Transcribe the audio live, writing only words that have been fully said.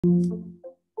All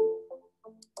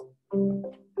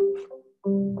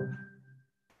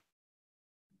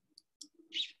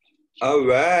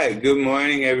right. Good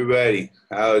morning, everybody.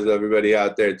 How is everybody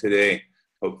out there today?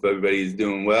 Hope everybody's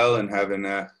doing well and having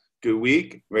a good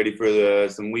week. Ready for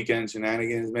some weekend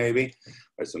shenanigans, maybe,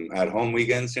 or some at-home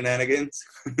weekend shenanigans.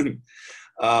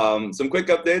 Some quick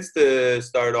updates to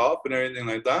start off and everything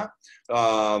like that.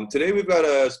 Today we've got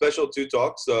a special two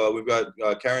talks. We've got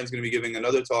Karen's going to be giving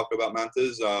another talk about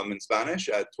mantas in Spanish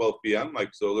at 12 p.m.,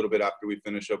 so a little bit after we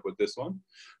finish up with this one.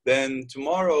 Then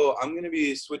tomorrow I'm going to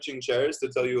be switching chairs to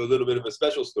tell you a little bit of a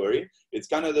special story. It's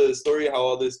kind of the story how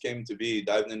all this came to be,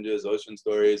 Dive Ninjas, ocean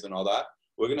stories, and all that.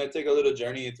 We're going to take a little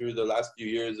journey through the last few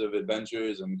years of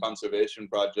adventures and conservation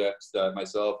projects that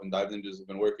myself and Dive Ninjas have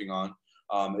been working on.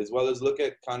 As well as look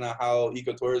at kind of how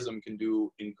ecotourism can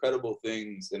do incredible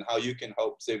things and how you can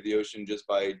help save the ocean just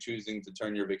by choosing to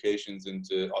turn your vacations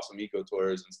into awesome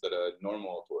ecotours instead of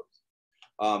normal tours.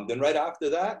 Then right after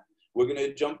that, we're going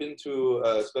to jump into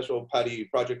a special PADI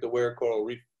Project Aware Coral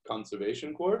Reef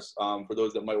Conservation course for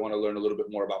those that might want to learn a little bit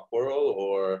more about coral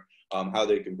or how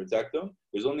they can protect them.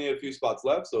 There's only a few spots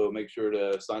left, so make sure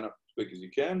to sign up as quick as you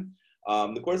can.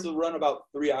 The course will run about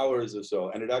 3 hours or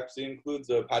so, and it actually includes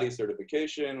a PADI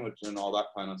certification, and all that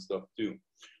kind of stuff too.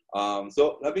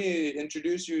 So let me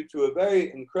introduce you to a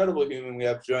very incredible human we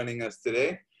have joining us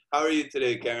today. How are you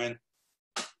today, Karen?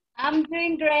 I'm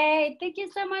doing great. Thank you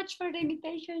so much for the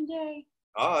invitation, Jay.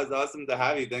 Oh, it's awesome to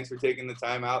have you. Thanks for taking the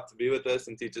time out to be with us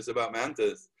and teach us about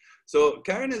mantas. So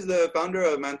Karen is the founder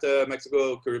of Manta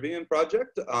Mexico Caribbean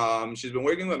Project. She's been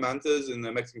working with mantas in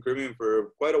the Mexican Caribbean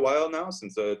for quite a while now,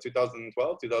 since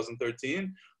 2012,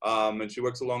 2013. And she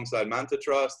works alongside Manta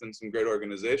Trust and some great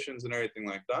organizations and everything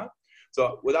like that.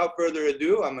 So without further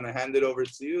ado, I'm going to hand it over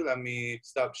to you. Let me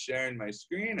stop sharing my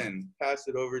screen and pass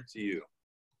it over to you.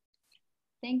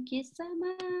 Thank you so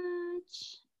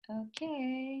much.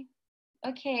 Okay.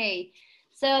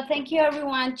 So thank you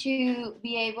everyone to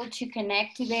be able to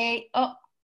connect today. Oh,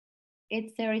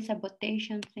 there is a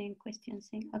votation thing, question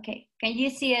thing. Okay, can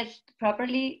you see it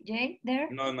properly, Jay, there?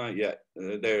 No, not yet.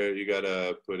 There, you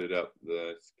gotta put it up,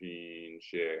 the screen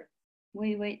share.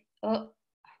 Wait. Oh.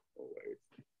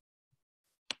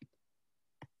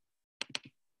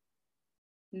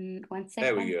 Wait. 1 second.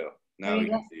 There we go. Now we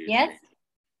can see your Yes? screen.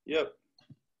 Yep.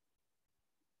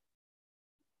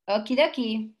 Okie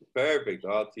dokie. Perfect,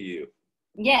 all to you.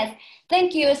 Yes,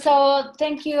 thank you. So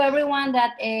thank you everyone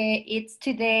that it's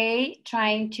today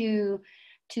trying to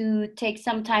take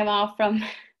some time off from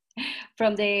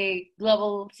the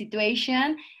global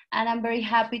situation. And I'm very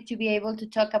happy to be able to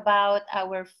talk about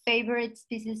our favorite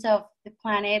species of the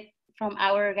planet from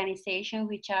our organization,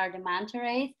 which are the manta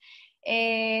rays.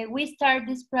 We started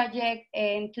this project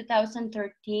in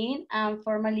 2013,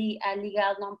 formerly a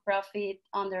legal nonprofit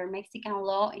under Mexican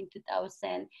law in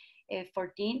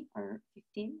 2014 or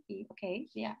 15. Okay,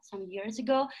 yeah, some years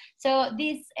ago. So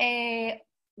this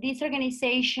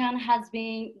organization has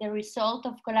been the result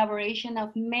of collaboration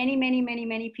of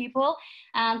many people,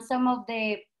 and some of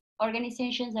the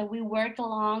organizations that we work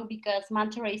along, because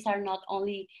manta rays are not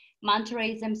only manta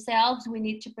rays themselves, we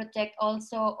need to protect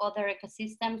also other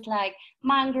ecosystems like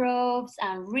mangroves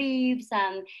and reefs,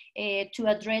 and to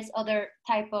address other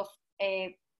type of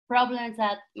problems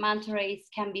that manta rays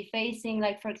can be facing,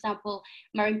 like for example,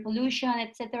 marine pollution,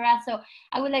 etc. So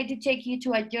I would like to take you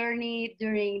to a journey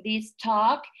during this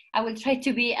talk. I will try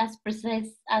to be as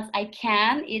precise as I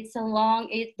can.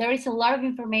 There is a lot of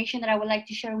information that I would like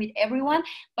to share with everyone,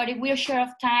 but if we're short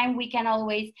of time, we can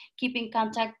always keep in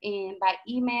contact by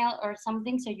email or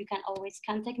something, so you can always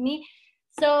contact me.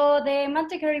 So the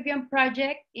Manta Caribbean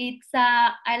Project, it's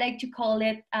I like to call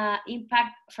it an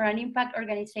impact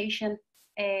organization.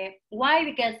 Why?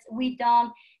 Because we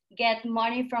don't get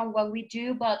money from what we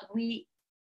do, but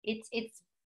it's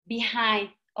behind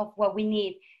of what we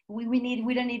need. We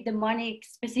don't need the money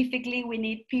specifically. We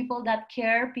need people that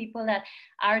care, people that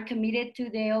are committed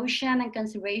to the ocean and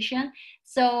conservation.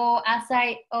 So as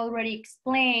I already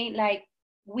explained, like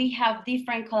we have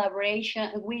different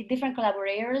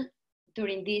collaborators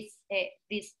during this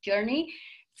journey.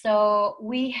 So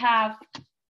we have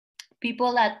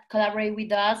people that collaborate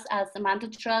with us as the Manta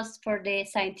Trust for the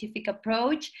scientific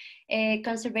approach,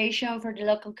 conservation for the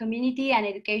local community, and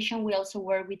education. We also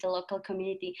work with the local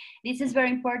community. This is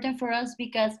very important for us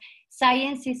because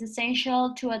science is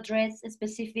essential to address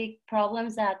specific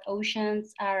problems that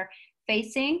oceans are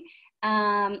facing.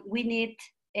 We need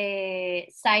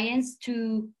science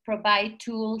to provide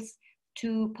tools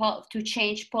to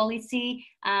change policy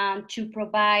and to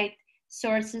provide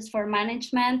sources for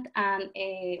management, and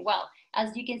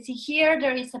As you can see here,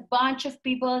 there is a bunch of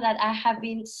people that I have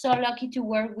been so lucky to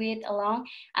work with along,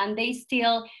 and they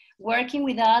still working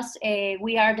with us.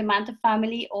 We are the Manta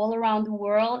family all around the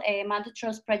world. Manta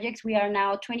Trust projects, we are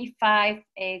now 25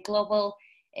 global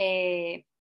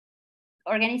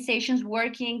organizations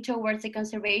working towards the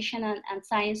conservation and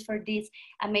science for these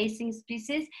amazing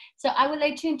species. So I would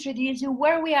like to introduce you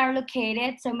where we are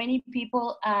located. So many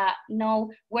people know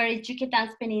where is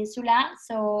Yucatan's Peninsula.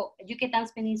 So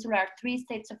Yucatan's Peninsula are 3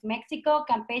 states of Mexico: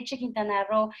 Campeche, Quintana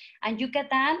Roo, and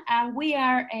Yucatan. And we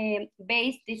are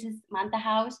based, this is Manta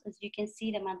House. As you can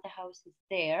see, the Manta House is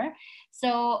there.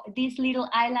 So this little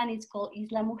island is called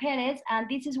Isla Mujeres, and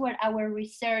this is where our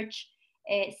research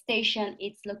station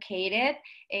is located.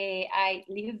 I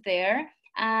live there,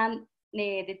 and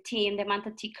the team, the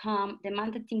Manta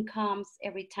team comes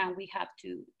every time we have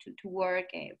to work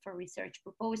for research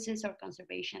purposes or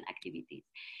conservation activities.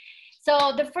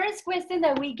 So the first question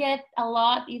that we get a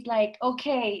lot is like,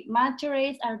 okay, manta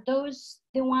rays, are those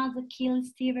the ones that kill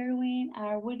Steve Irwin?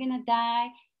 Are we gonna die?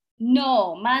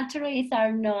 No, manta rays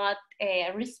are not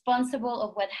responsible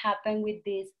of what happened with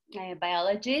these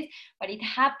biologists. What it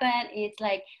happened is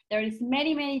like there is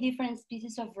many different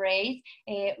species of rays.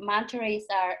 Manta rays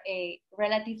are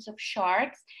relatives of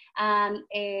sharks, and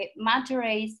manta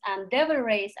rays and devil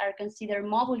rays are considered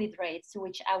mobulid rays,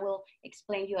 which I will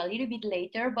explain you a little bit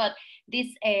later. But this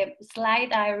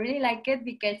slide, I really like it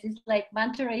because it's like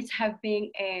manta rays have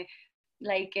been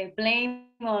blame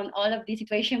on all of the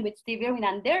situation with Steve Irwin,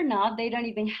 and they're not. They don't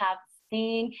even have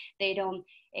sting. They don't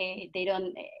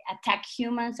attack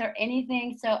humans or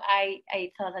anything. So I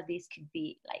thought that this could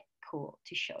be like cool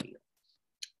to show you.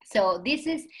 So this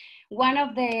is one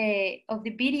of the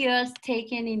videos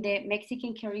taken in the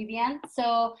Mexican Caribbean.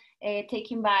 So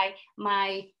taken by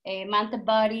my Manta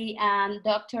buddy and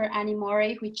Dr. Annie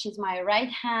Morey, which is my right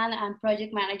hand and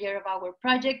project manager of our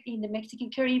project in the Mexican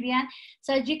Caribbean.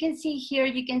 So as you can see here,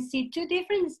 you can see 2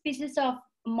 different species of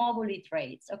mobulid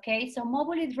rays. Okay, so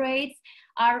mobulid rays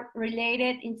are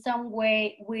related in some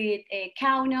way with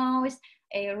cow nose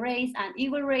rays and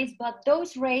eagle rays, but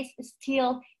those rays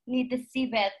still need the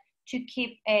seabed to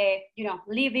keep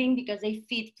living because they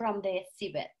feed from the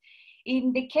seabed.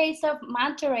 In the case of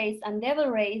manta rays and devil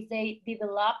rays, they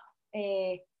develop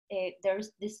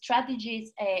there's the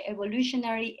strategies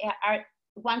evolutionary are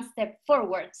 1 step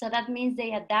forward. So that means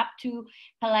they adapt to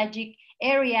pelagic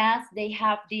areas. They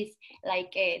have these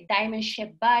like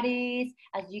diamond-shaped bodies.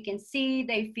 As you can see,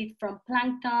 they feed from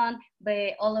plankton,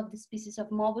 by all of the species of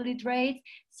mobulid rays.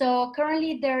 So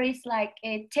currently there is like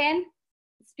 10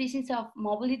 species of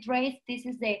mobulid rays. This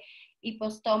is the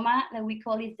Hypostoma that we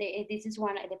call it. This is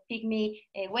one of the pygmy,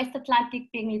 West Atlantic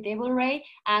pygmy devil ray.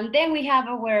 And then we have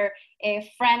our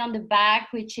friend on the back,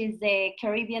 which is the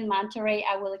Caribbean Manta Ray.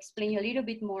 I will explain you a little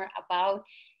bit more about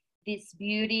this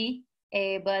beauty.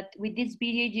 But with this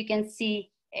video, you can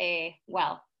see,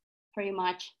 well, pretty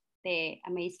much the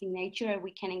amazing nature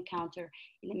we can encounter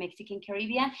in the Mexican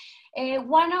Caribbean.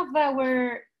 One of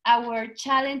our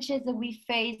challenges that we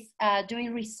face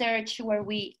doing research where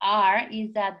we are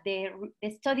is that the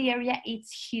study area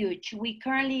is huge. We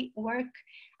currently work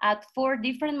at 4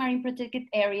 different marine protected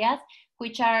areas,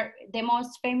 which are the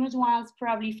most famous ones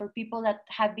probably for people that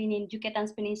have been in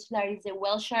Yucatan's Peninsula is the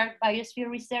Whale Shark Biosphere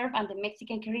Reserve and the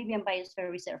Mexican Caribbean Biosphere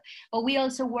Reserve. But we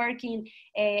also work in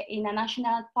a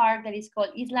national park that is called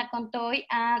Isla Contoy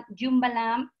and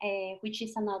Yumbalam, which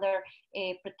is another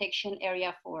protection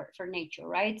area for nature,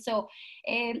 right? So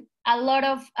a lot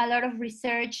of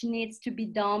research needs to be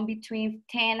done between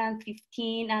 10 and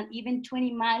 15 and even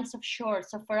 20 miles offshore.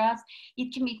 So for us,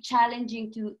 it can be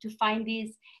challenging to find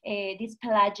these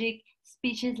pelagic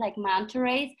species like manta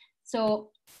rays. So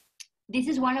this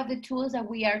is one of the tools that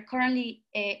we are currently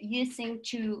using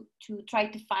to try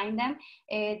to find them.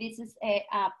 This is a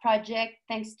project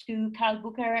thanks to Carl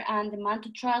Booker and the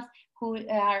Manta Trust, who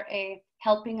are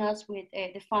helping us with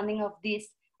the funding of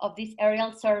these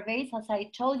aerial surveys. As I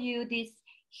told you, these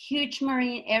huge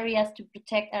marine areas to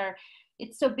protect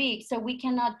it's so big, so we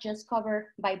cannot just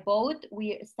cover by boat.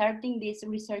 We are starting this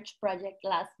research project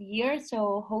last year,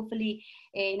 so hopefully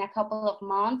in a couple of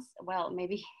months, well,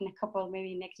 maybe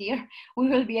next year, we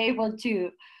will be able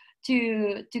to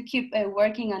keep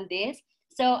working on this.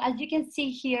 So as you can see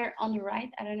here on the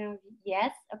right, I don't know,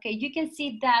 yes, okay, you can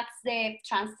see that's the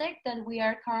transect that we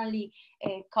are currently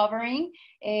covering.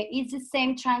 It's the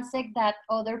same transect that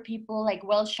other people like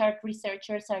whale shark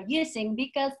researchers are using,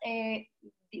 because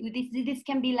this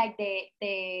can be like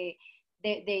the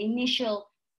initial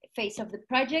phase of the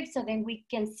project, so then we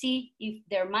can see if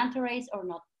they're manta rays or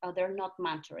not, or they're not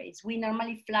manta rays. We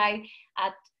normally fly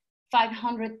at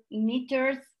 500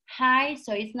 meters high,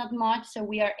 so it's not much. So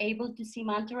we are able to see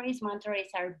manta rays. Manta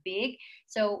rays are big,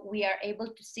 so we are able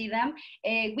to see them.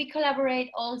 We collaborate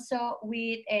also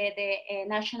with the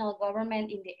national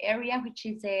government in the area, which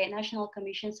is the National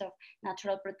Commissions of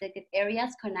Natural Protected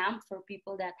Areas, CONAM, for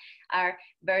people that are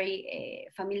very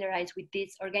familiarized with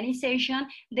this organization.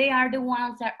 They are the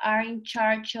ones that are in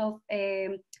charge of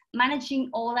managing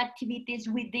all activities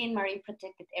within marine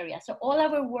protected areas. So all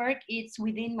our work is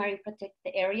within marine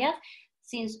protected areas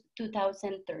since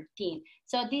 2013.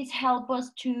 So this helps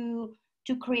us to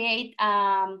create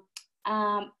a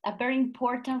very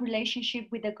important relationship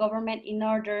with the government in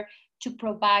order to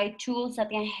provide tools that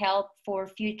can help for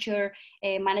future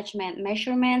management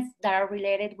measurements that are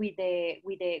related with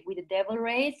the devil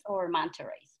rays or manta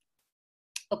rays.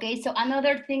 Okay, so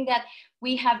another thing that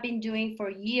we have been doing for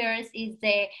years is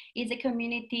the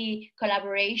community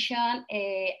collaboration.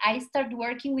 I started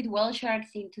working with whale sharks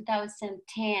in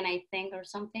 2010, I think, or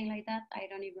something like that. I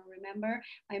don't even remember.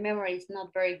 My memory is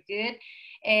not very good.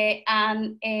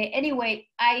 Anyway,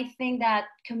 I think that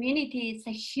community is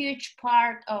a huge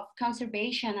part of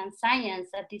conservation and science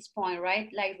at this point, right?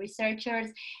 Like researchers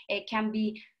can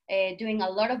be doing a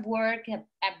lot of work, a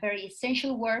very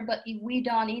essential work, but if we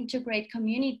don't integrate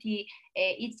community,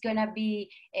 it's gonna be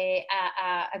a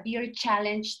bigger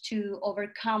challenge to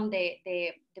overcome the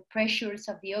pressures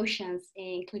of the oceans,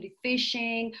 including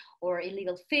fishing or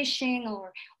illegal fishing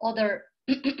or other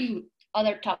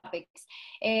other topics.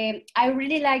 I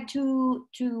really like to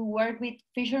work with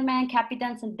fishermen,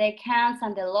 captains, and deckhands,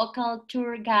 and the local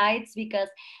tour guides, because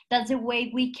that's the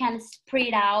way we can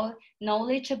spread out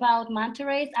knowledge about manta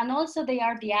rays, and also they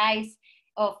are the eyes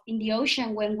of in the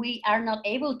ocean when we are not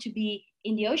able to be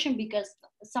in the ocean, because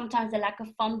sometimes the lack of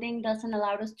funding doesn't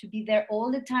allow us to be there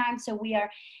all the time. So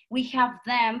we have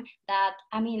them that,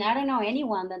 I mean, I don't know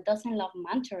anyone that doesn't love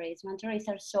manta rays. Manta rays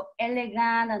are so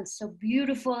elegant and so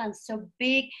beautiful and so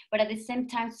big, but at the same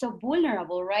time so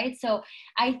vulnerable, right? So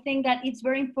I think that it's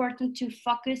very important to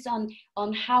focus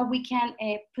on how we can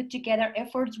put together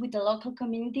efforts with the local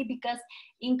community, because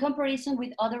in comparison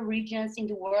with other regions in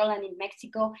the world and in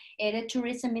Mexico, the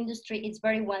tourism industry is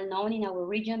very well known in our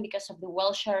region because of the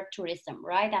whale shark tourism,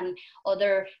 right? And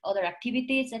other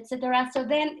activities, etc. So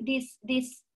then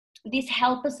this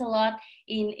helps us a lot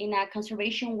in a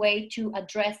conservation way to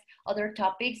address other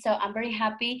topics. So I'm very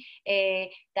happy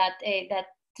that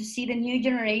to see the new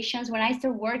generations. When I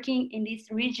started working in this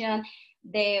region,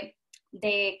 the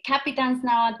captains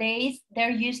nowadays,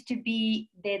 they're used to be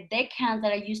the deckhands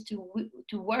that I used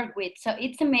to work with. So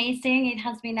it's amazing. It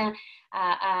has been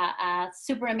a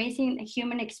super amazing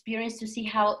human experience to see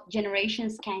how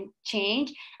generations can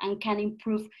change and can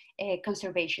improve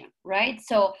conservation, right?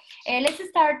 So let's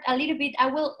start a little bit. I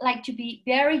will like to be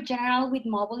very general with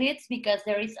mobolids, because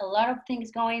there is a lot of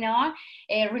things going on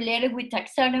related with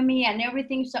taxonomy and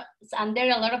everything. So, and there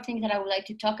are a lot of things that I would like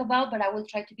to talk about, but I will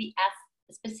try to be as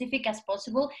specific as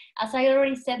possible. As I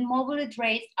already said, mobolid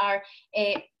rays are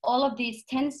all of these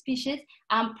 10 species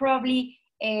and probably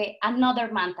another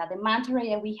manta, the manta ray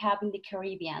that we have in the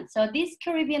Caribbean. So this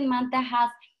Caribbean manta has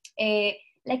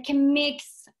like a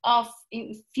mix of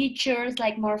features,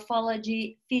 like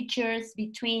morphology features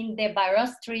between the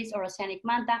Virostris or oceanic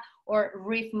manta or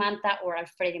reef manta or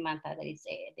Alfredi manta, that is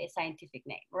the scientific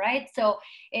name, right? So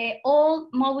all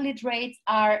mobolid rays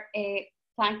are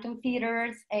plankton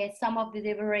feeders. Some of the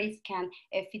devil rays can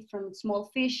feed from small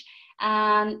fish.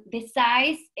 And the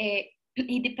size,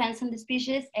 it depends on the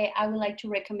species. I would like to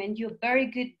recommend you a very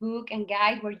good book and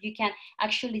guide where you can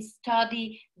actually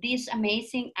study these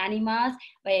amazing animals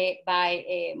with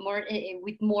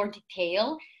more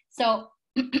detail. So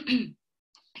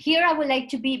here I would like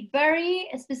to be very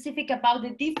specific about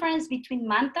the difference between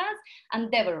mantas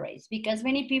and devil rays, because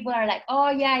many people are like, oh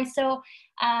yeah, I saw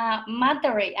a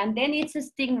manta ray and then it's a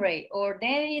stingray, or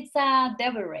then it's a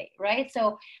devil ray, right?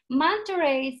 So manta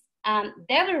rays and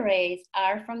devil rays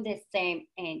are from the same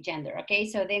gender, okay?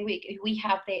 So then we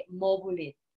have the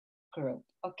mobolid group,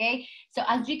 okay? So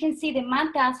as you can see, the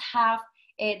mantas have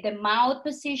the mouth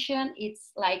position.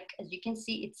 It's like, as you can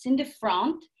see, it's in the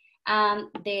front. And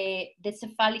the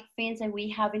cephalic fins that we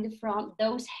have in the front,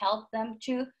 those help them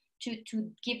to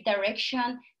give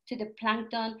direction to the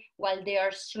plankton while they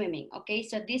are swimming, okay?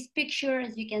 So this picture,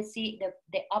 as you can see,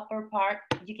 the upper part,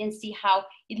 you can see how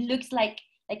it looks like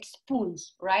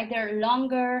spoons, right? They're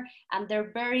longer and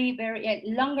they're very, very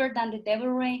longer than the devil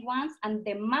ray ones, and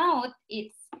the mouth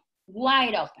is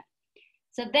wide open.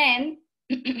 So then,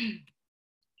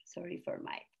 sorry for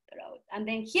my throat. And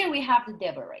then here we have the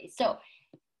devil ray. So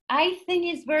I think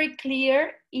it's very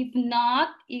clear. If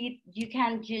not, you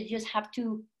just have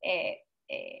to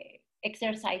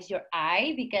exercise your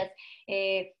eye, because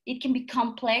it can be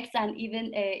complex, and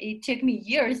even it took me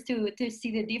years to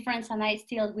see the difference, and I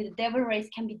still, with devil rays,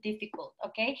 can be difficult,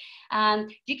 okay?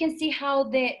 And you can see how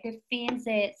the fins,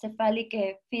 the cephalic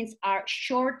fins are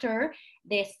shorter.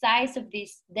 The size of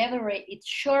this devil ray, it's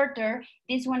shorter.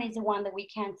 This one is the one that we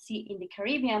can see in the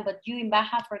Caribbean, but you in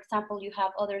Baja, for example, you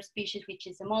have other species, which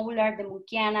is the mobular, the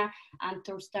munkiana, and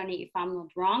Thurstonii, if I'm not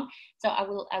wrong. So I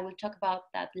will talk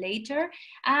about that later.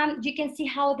 You can see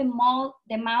how the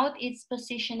mouth is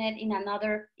positioned in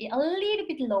another, a little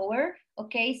bit lower,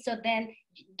 okay? So then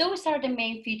those are the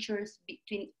main features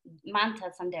between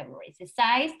mantas and devil rays: the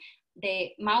size, the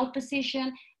mouth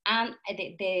position, and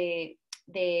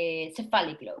the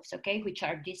cephalic lobes, okay, which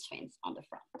are these fins on the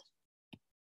front.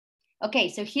 Okay,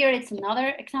 so here it's another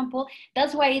example.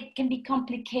 That's why it can be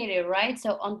complicated, right?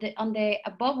 So on the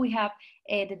above we have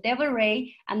the devil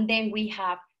ray, and then we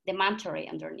have the manta ray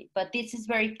underneath. But this is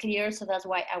very clear, so that's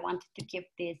why I wanted to keep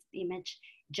this image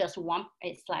just one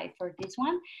slide for this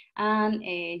one. And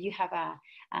you have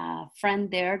a friend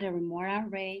there, the remora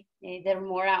ray. The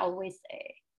remora always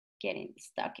getting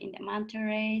stuck in the manta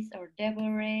rays or devil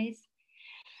rays.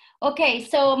 Okay,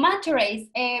 so manta rays,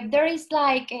 there is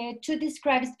like two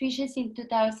described species in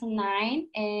 2009,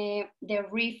 the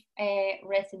reef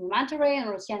resident manta ray and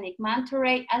oceanic manta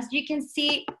ray. As you can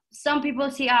see, some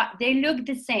people see they look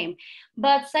the same,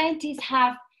 but scientists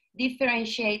have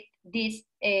differentiated these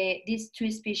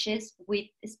two species with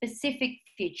specific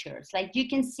features. Like you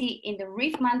can see in the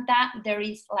reef manta, there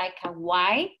is like a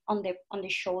Y on the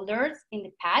shoulders, in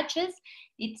the patches.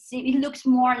 It looks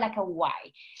more like a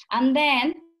Y, and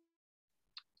then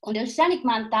on the oceanic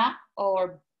manta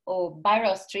or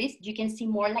Virostris, you can see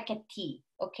more like a T,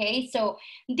 okay? So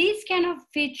these kind of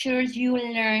features you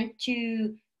will learn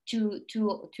to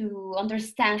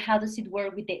understand how does it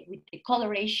work with the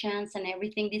colorations and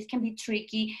everything. This can be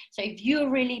tricky. So if you're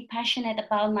really passionate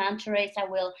about manta rays, I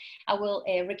will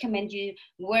recommend you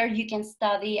where you can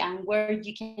study and where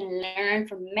you can learn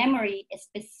from memory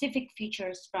specific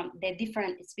features from the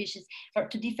different species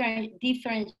to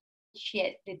different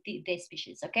the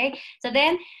species, okay? So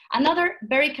then another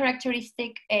very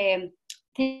characteristic thing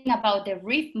about the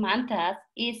reef mantas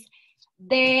is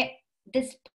the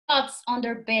spots on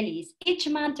their bellies. Each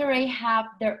manta ray have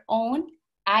their own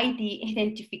ID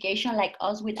identification, like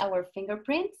us with our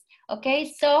fingerprints, okay?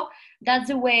 So that's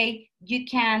the way you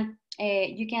can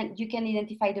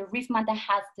identify the reef manta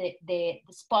has the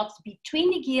spots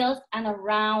between the gills and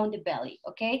around the belly,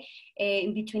 okay?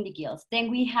 In between the gills.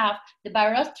 Then we have the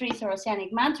Virostris or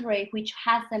oceanic manta ray, which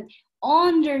has them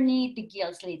underneath the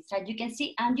gill slits. So you can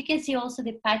see, and you can see also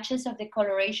the patches of the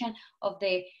coloration of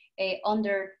the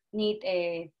underneath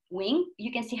wing.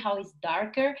 You can see how it's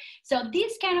darker. So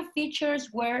these kind of features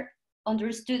were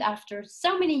understood after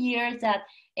so many years that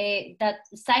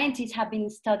scientists have been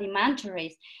studying manta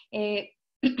rays. And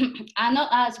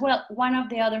as well, one of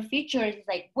the other features is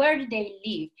like, where do they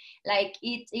live? Like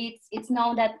it's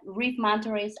known that reef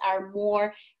manta rays are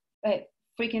more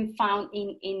frequently found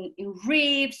in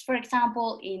reefs, for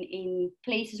example, in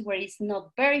places where it's not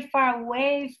very far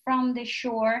away from the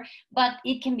shore, but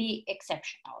it can be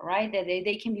exceptional, right?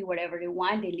 They can be wherever they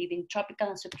want. They live in tropical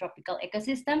and subtropical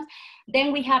ecosystems.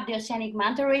 Then we have the oceanic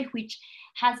manta ray, which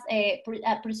has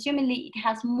presumably it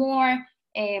has more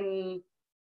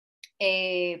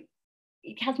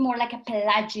it has more like a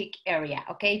pelagic area,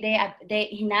 okay? They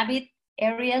inhabit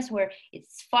areas where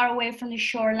it's far away from the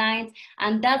shorelines,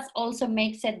 and that also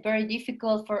makes it very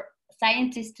difficult for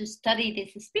scientists to study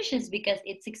this species because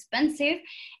it's expensive,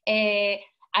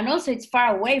 and also it's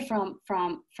far away from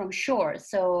shore.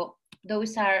 So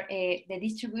those are the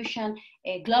distribution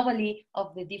globally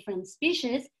of the different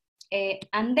species.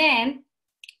 And then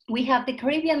we have the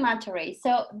Caribbean manta ray.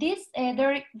 So this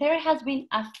there has been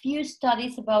a few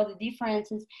studies about the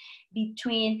differences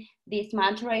between these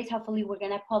manta rays. Hopefully we're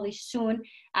gonna publish soon,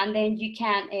 and then you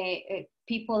can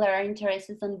people that are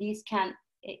interested in this can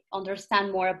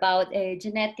understand more about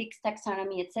genetics,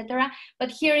 taxonomy, etc. But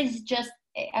here is just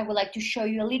I would like to show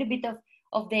you a little bit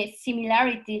of the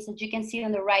similarities that you can see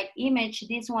on the right image.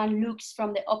 This one looks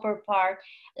from the upper part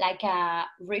like a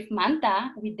reef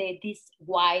manta with this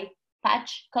white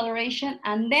patch coloration,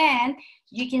 and then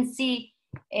you can see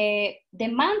the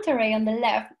manta ray on the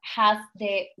left has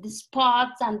the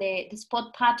spots and the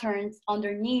spot patterns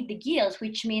underneath the gills,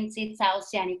 which means it's an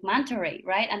oceanic manta ray,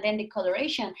 right? And then the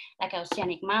coloration like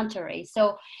oceanic manta ray.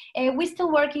 So we're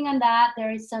still working on that.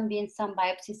 There is been some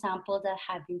biopsy samples that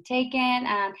have been taken,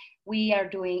 and we are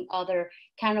doing other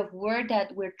kind of work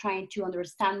that we're trying to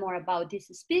understand more about this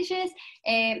species.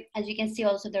 As you can see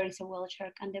also, there is a whale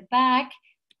shark on the back.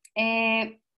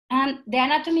 And the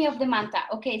anatomy of the manta.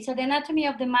 Okay, so the anatomy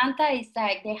of the manta is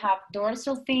like they have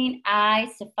dorsal fin,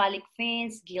 eyes, cephalic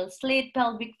fins, gill slit,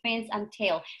 pelvic fins, and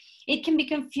tail. It can be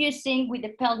confusing with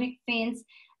the pelvic fins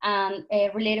and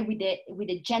related with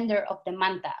the gender of the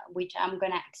manta, which I'm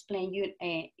gonna explain you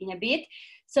in a bit.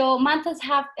 So mantas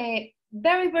have a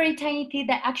very tiny teeth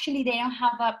that actually they don't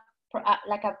have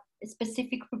like a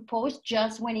specific repose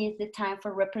just when it's the time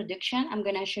for reproduction. I'm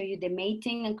gonna show you the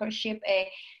mating and courtship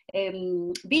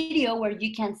video where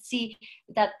you can see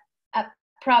that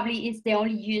probably is the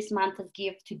only use mantas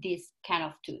give to this kind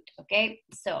of tooth, okay?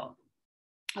 So,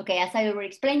 okay, as I already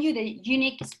explained you, the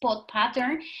unique spot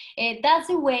pattern, that's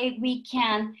the way we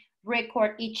can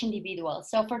record each individual.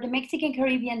 So for the Mexican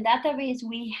Caribbean database,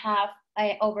 we have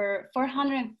over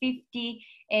 450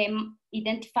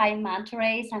 identified manta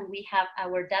rays, and we have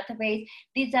our database.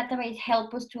 This database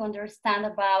helps us to understand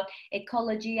about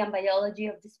ecology and biology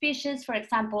of the species. For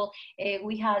example,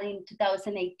 we had in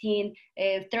 2018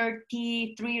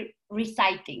 33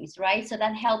 resightings, right? So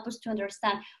that helps us to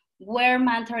understand where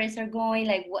manta rays are going,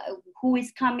 like who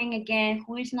is coming again,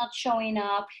 who is not showing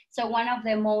up. So one of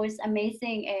the most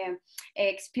amazing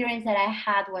experience that I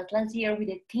had was last year with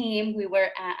the team. We were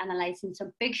analyzing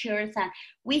some pictures, and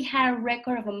we had a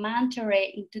record of a manta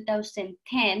ray in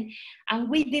 2010, and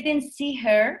we didn't see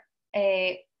her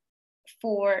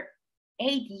for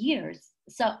 8 years.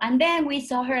 So, and then we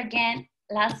saw her again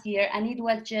last year, and it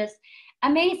was just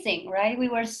amazing, right? We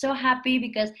were so happy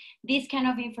because this kind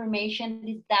of information,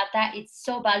 this data, it's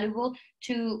so valuable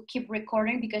to keep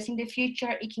recording, because in the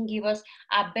future it can give us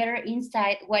a better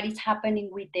insight what is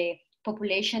happening with the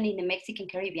population in the Mexican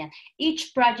Caribbean.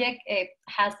 Each project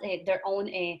has their own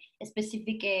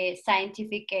specific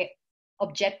scientific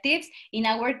objectives. In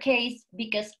our case,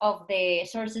 because of the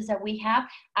sources that we have,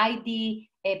 ID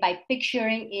by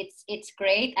picturing, it's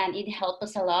great, and it helps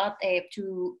us a lot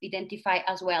to identify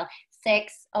as well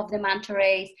sex of the manta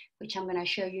rays, which I'm going to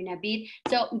show you in a bit.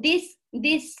 So this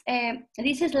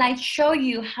slide show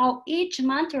you how each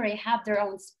manta ray have their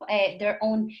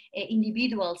own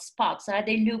individual spots. So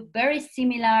they look very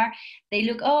similar. They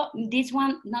look, oh, this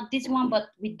one, not this one, but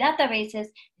with databases,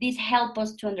 this help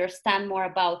us to understand more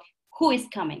about who is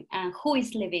coming and who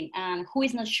is leaving and who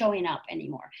is not showing up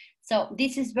anymore. So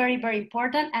this is very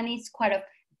important, and it's quite a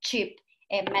cheap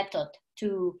method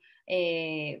to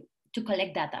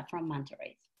collect data from manta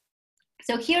rays.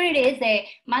 So here it is, the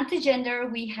manta gender.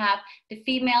 We have the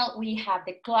female, we have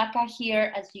the cloaca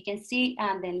here, as you can see,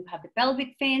 and then we have the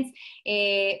pelvic fins.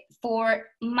 For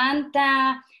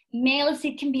manta males,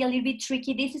 it can be a little bit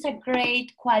tricky. This is a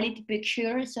great quality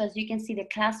picture. So as you can see, the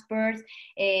claspers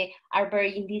are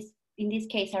very, in this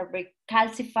case, are very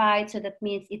calcified. So that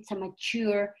means it's a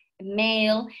mature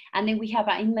male, and then we have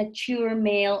an immature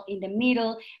male in the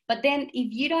middle. But then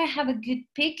if you don't have a good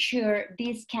picture,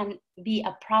 this can be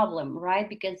a problem, right?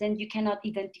 Because then you cannot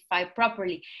identify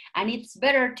properly, and it's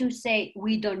better to say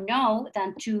we don't know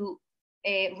than to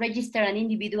register an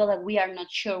individual that we are not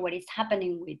sure what is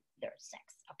happening with their sex.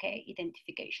 Okay,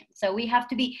 identification. So we have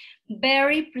to be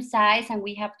very precise, and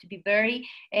we have to be very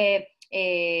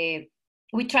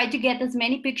we try to get as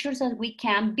many pictures as we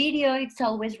can. Video, it's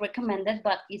always recommended,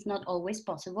 but it's not always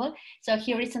possible. So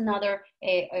here is another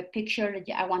a picture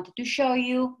that I wanted to show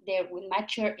you. There with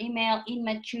mature, email,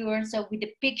 immature. So with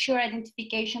the picture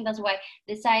identification, that's why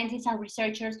the scientists and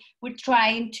researchers were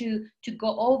trying to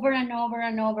go over and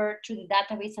over to the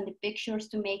database and the pictures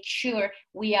to make sure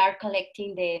we are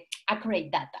collecting the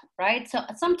accurate data, right? So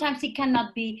sometimes it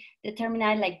cannot be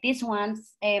determined like these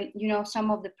ones. You know,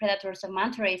 some of the predators of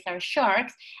manta rays are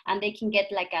sharks, and they can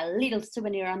get like a little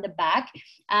souvenir on the back.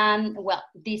 And well,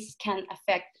 this can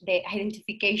affect the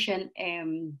identification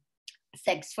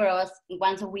sex for us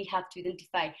once we have to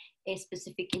identify a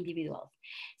specific individual.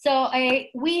 So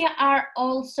we are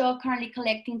also currently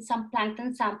collecting some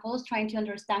plankton samples, trying to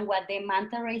understand what the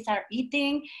manta rays are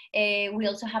eating. We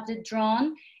also have the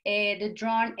drone.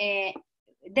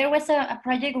 There was a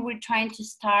project we're trying to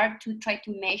start to try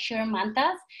to measure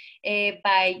mantas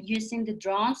by using the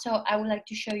drone. So I would like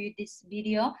to show you this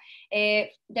video.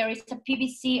 There is a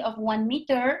PVC of 1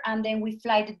 meter, and then we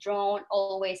fly the drone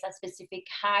always a specific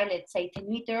height, let's say 10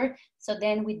 meters. So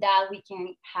then with that, we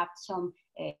can have some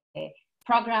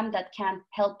program that can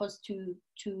help us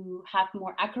to have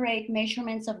more accurate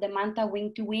measurements of the manta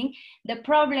wing to wing. The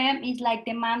problem is like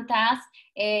the mantas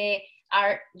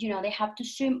are, you know, they have to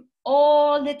swim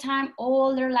all the time,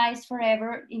 all their lives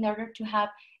forever in order to have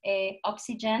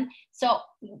oxygen. So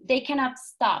they cannot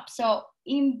stop. So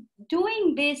in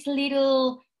doing these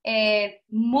little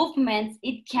movements,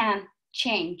 it can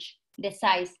change the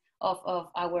size of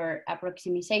our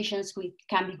approximations, which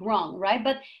can be wrong, right?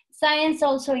 But Science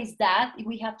also is that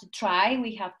we have to try,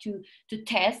 we have to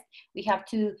test, we have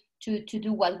to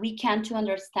do what we can to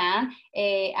understand.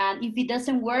 And if it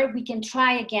doesn't work, we can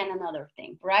try again another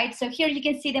thing, right? So here you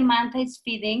can see the manta is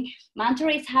feeding. Manta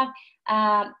rays have,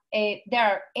 there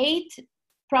are 8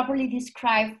 properly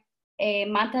described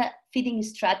manta feeding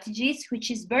strategies, which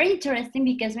is very interesting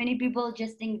because many people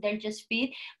just think they're just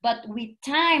feed, but with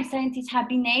time, scientists have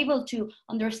been able to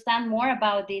understand more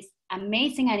about these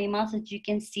amazing animals that you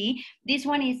can see. This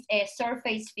one is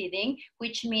surface feeding,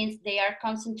 which means they are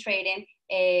concentrating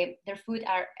their food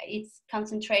it's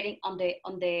concentrating on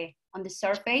the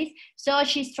surface. So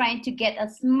she's trying to get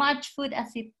as much food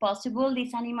as it possible.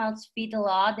 These animals feed a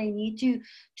lot. They need to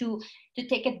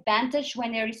take advantage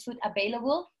when there is food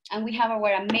available. And we have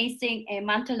our amazing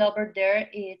manta lover there.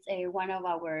 It's one of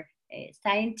our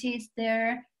scientists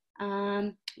there.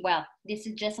 Well, this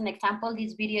is just an example.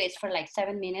 This video is for like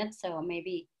 7 minutes, so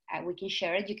maybe we can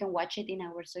share it. You can watch it in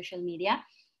our social media.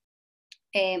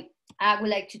 I would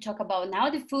like to talk about now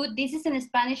the food. This is in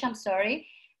Spanish, I'm sorry,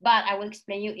 but I will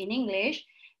explain you in English.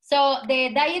 So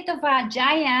the diet of a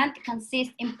giant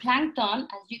consists in plankton.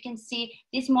 As you can see,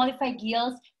 these modified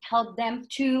gills help them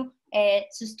to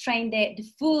sustain the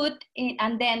food,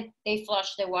 and then they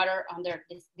flush the water under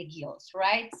the gills,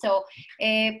 right? So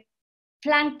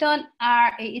plankton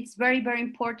it's very, very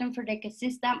important for the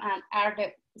ecosystem and are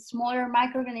the smaller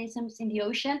microorganisms in the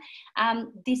ocean.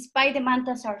 Despite the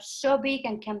mantas are so big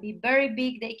and can be very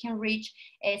big, they can reach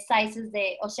sizes,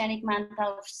 the oceanic manta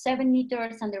of 7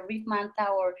 meters and the reef manta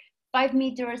or 5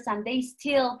 meters, and they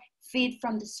still feed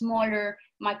from the smaller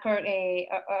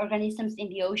microorganisms in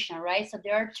the ocean, right? So they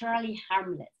are totally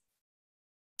harmless.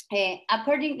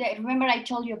 Remember I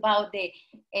told you about the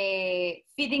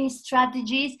feeding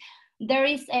strategies. There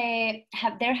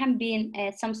have been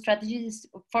some strategies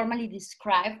formally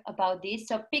described about this.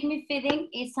 So pygmy feeding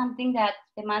is something that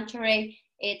the manta ray,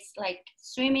 it's like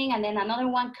swimming, and then another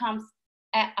one comes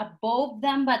above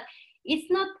them, but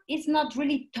it's not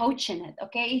really touching it.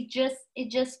 Okay,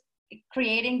 it's just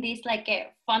creating this like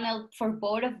a funnel for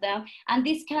both of them, and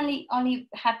this can only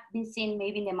have been seen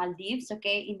maybe in the Maldives.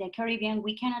 Okay, in the Caribbean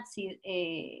we cannot see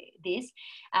this.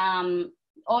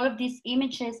 All of these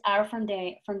images are from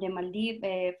the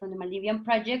Maldivian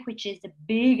project, which is the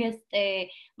biggest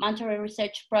manta ray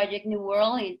research project in the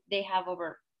world. They have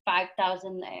over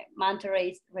 5,000 manta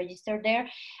rays registered there.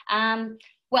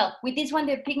 Well, with this one,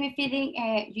 the pygmy feeding,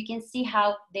 you can see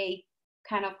how they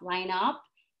kind of line up.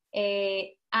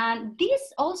 And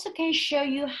this also can show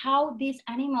you how these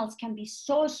animals can be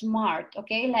so smart,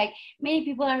 okay? Like many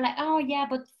people are like, oh yeah,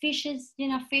 but fishes,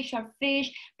 fish are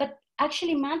fish. But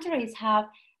actually manta rays have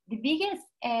the biggest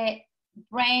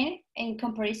brain in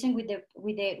comparison with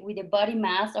the body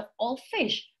mass of all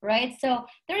fish, right? So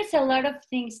there is a lot of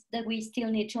things that we still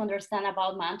need to understand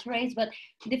about manta rays, but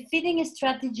the feeding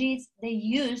strategies they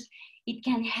use, it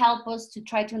can help us to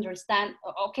try to understand,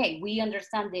 okay, we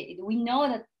understand, we know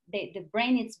that the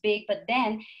brain is big, but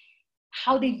then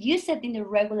how they use it in the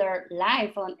regular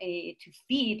life to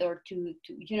feed or to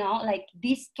like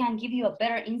this can give you a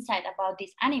better insight about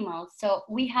these animals. So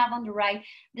we have on the right,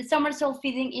 the somersault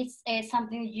feeding is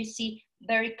something that you see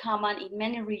very common in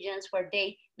many regions where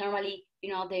they normally,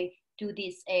 they do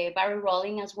this barrel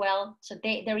rolling as well. So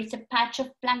there is a patch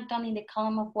of plankton in the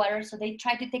column of water, so they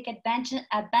try to take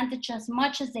advantage as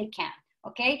much as they can,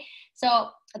 okay? So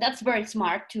that's very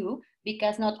smart too,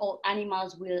 because not all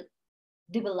animals will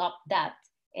develop that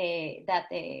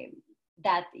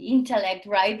intellect,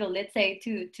 right? Or let's say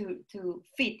to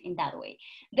fit in that way.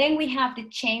 Then we have the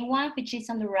chain one, which is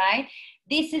on the right.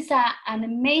 This is an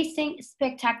amazing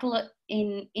spectacle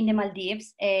in the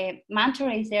Maldives. Manta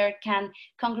rays there can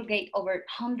congregate over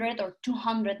 100 or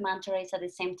 200 manta rays at the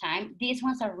same time. These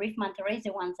ones are reef manta rays,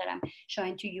 the ones that I'm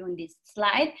showing to you in this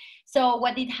slide. So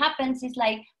what it happens is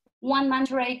like one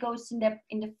manta ray goes in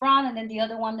the front, and then the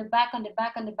other one the back, on the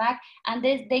back, on the back, and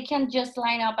they can just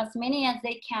line up as many as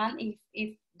they can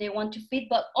if they want to fit.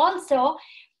 But also,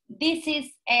 this is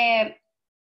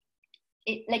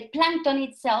like plankton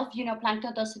itself.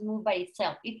 Plankton doesn't move by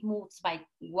itself; it moves by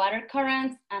water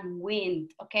currents and wind.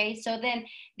 Okay, so then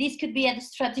this could be a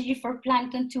strategy for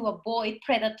plankton to avoid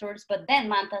predators. But then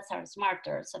mantas are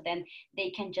smarter, so then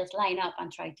they can just line up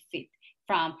and try to fit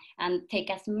from and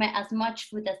take as much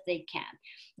food as they can.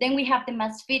 Then we have the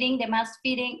mass feeding. The mass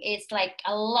feeding is like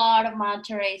a lot of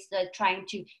manta rays that trying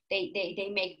to,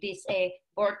 they make this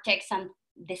vortex and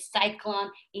the cyclone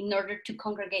in order to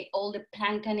congregate all the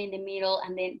plankton in the middle,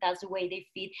 and then that's the way they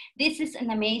feed. This is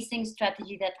an amazing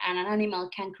strategy that an animal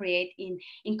can create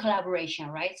in collaboration,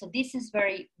 right? So this is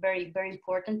very, very, very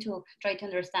important to try to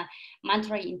understand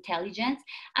manta ray intelligence.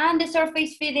 And the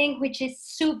surface feeding, which is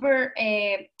super,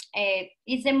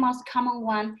 is the most common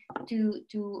one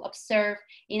to observe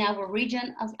in our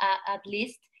region, at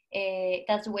least.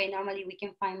 That's the way normally we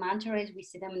can find manta rays. We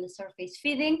see them in the surface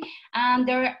feeding. And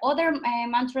there are other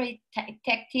manta ray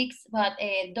tactics, but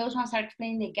those ones are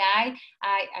explained in the guide.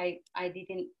 I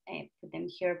didn't put them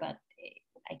here, but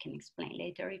I can explain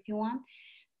later if you want,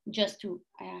 just to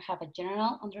have a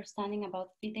general understanding about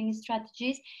feeding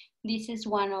strategies. This is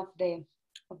one of the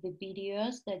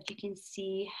videos that you can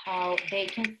see how they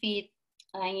can feed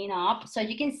lining up. So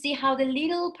you can see how the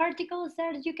little particles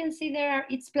there, you can see there,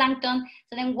 it's plankton.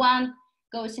 So then one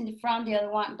goes in the front, the other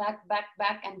one back,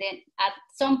 and then at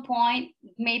some point,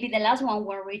 maybe the last one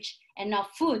won't reach enough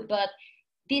food, but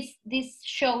this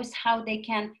shows how they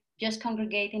can just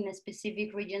congregate in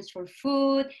specific regions for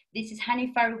food. This is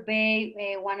Hanifaru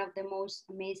Bay, one of the most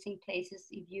amazing places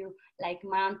if you like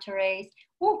manta rays.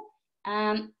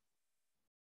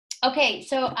 Okay,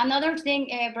 so another thing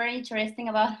very interesting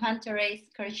about manta rays,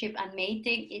 courtship and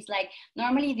mating is like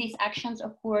normally these actions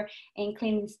occur in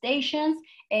cleaning stations.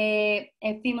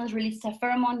 Females release a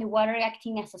pheromone, the water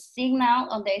acting as a signal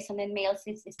on this, and then males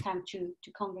it's time to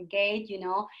congregate, you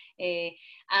know.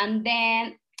 And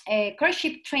then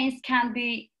courtship trains can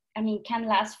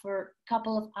last for a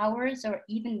couple of hours or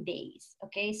even days.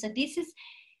 Okay, so this is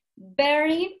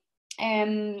very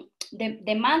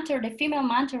the female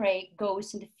manta ray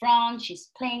goes in the front, she's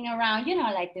playing around, you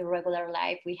know, like the regular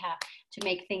life. We have to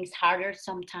make things harder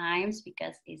sometimes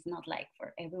because it's not like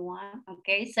for everyone.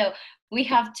 Okay, so we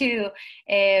have to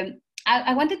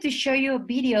I wanted to show you a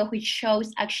video which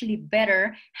shows actually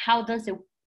better how does the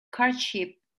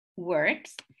courtship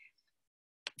works.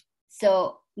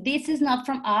 So this is not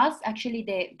from us. Actually,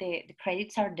 the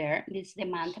credits are there. This is the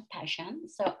Manta Passion.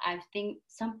 So I think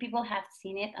some people have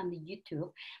seen it on the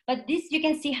YouTube. But this, you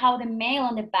can see how the male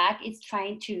on the back is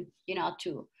trying to, you know,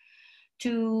 to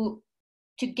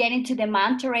get into the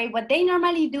manta ray. What they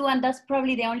normally do, and that's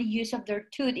probably the only use of their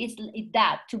tooth, is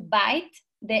that to bite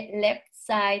the left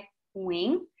side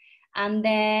wing. And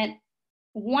then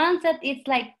once that it's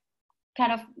like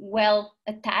kind of well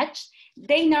attached,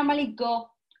 they normally go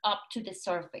up to the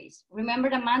surface. Remember,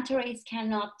 the manta rays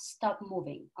cannot stop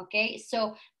moving, okay?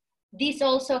 So this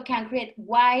also can create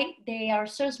why they are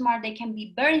so smart. They can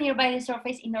be very nearby the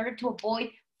surface in order to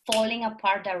avoid falling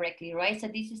apart directly, right? So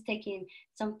this is taking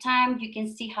some time. You can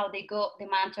see how they go, the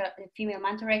female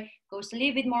manta ray goes a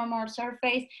little bit more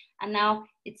surface, and now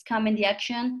it's coming the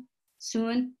action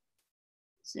soon.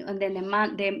 So, and then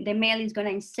the male is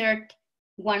gonna insert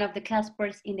one of the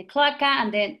claspers in the cloaca,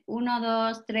 and then 1,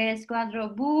 2, 3, 4,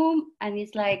 boom, and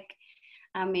it's like,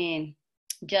 I mean,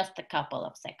 just a couple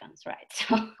of seconds, right?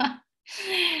 So,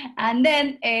 and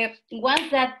then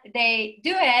once that they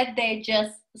do it, they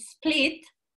just split,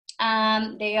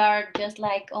 and they are just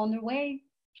like on their way.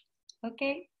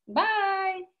 Okay,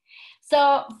 bye.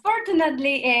 So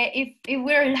fortunately, if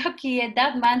we're lucky,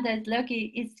 that manta is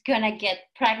lucky, it's gonna get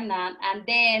pregnant, and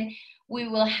then we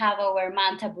will have our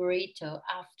manta burrito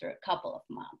after a couple of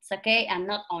months, okay? And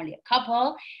not only a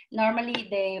couple, normally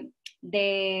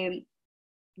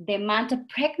the manta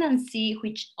pregnancy,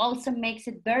 which also makes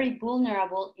it very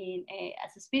vulnerable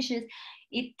as a species,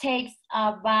 it takes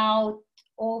about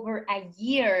over a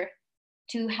year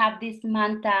to have this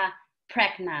manta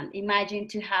pregnant. Imagine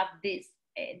to have this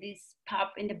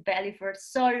pup in the belly for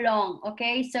so long,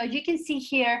 okay? So you can see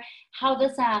here how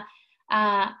does a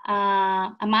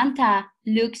manta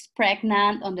looks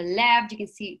pregnant on the left. You can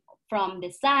see from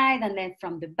the side and then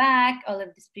from the back. All of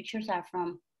these pictures are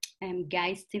from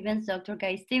Guy Stevens, Dr.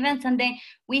 Guy Stevens. And then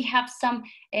we have some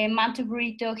manta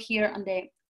burrito here on the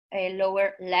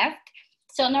lower left.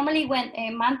 So normally when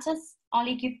mantas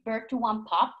only give birth to one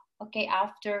pup, okay,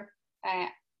 after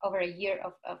over a year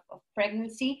of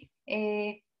pregnancy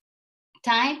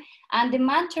time, and the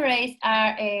manta rays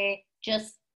are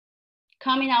just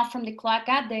coming out from the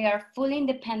cloaca. They are fully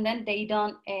independent. They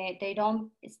don't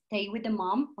stay with the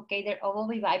mom. Okay, they're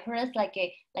ovoviviparous like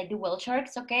the whale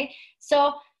sharks. Okay,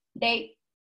 so they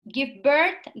give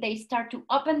birth. They start to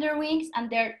open their wings,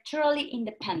 and they're totally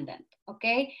independent.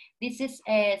 Okay, this is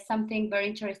something very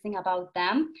interesting about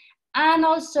them. And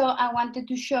also, I wanted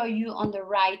to show you on the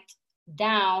right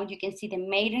down, you can see the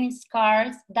mating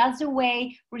scars. That's the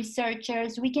way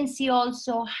researchers, we can see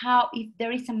also how if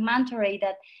there is a manta ray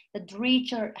that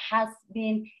reach or has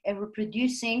been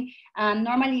reproducing,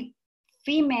 normally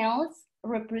females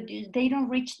reproduce, they don't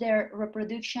reach their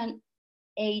reproduction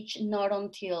age not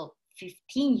until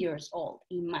 15 years old,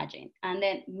 imagine. And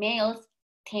then males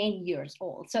 10 years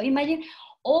old. So imagine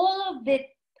all of the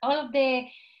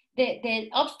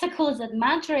obstacles that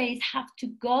manta rays have to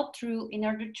go through in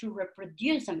order to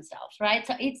reproduce themselves, right?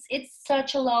 So it's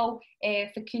such a low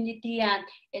fecundity and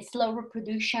a slow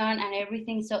reproduction and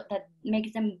everything, so that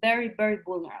makes them very, very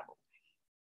vulnerable.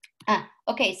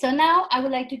 Okay, so now I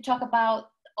would like to talk about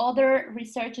other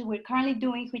research that we're currently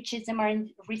doing, which is the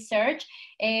marine research.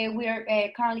 We're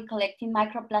currently collecting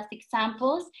microplastic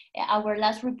samples. Our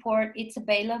last report, it's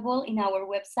available in our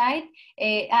website.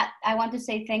 I want to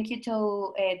say thank you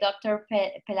to Dr.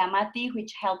 Pelamati,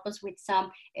 which helped us with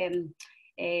some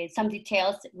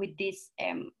details with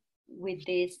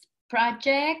this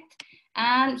project.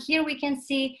 And here we can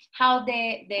see how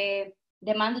the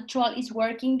manta trawl is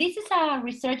working. This is a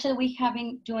research that we have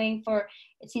been doing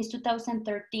since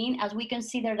 2013, as we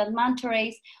consider that manta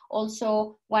rays,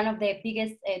 also one of the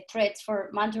biggest threats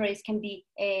for manta rays can be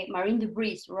marine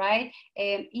debris, right?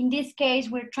 In this case,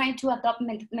 we're trying to adopt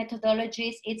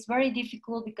methodologies. It's very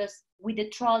difficult because with the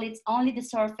trawl, it's only the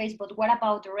surface, but what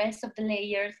about the rest of the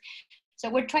layers? So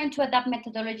we're trying to adapt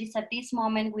methodologies. At this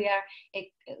moment, we are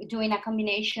doing a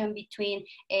combination between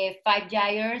 5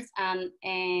 gyres and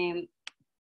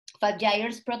 5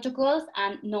 gyres protocols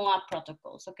and NOAA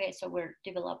protocols. Okay, so we're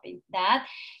developing that.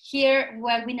 Here,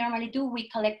 what we normally do, we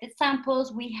collect the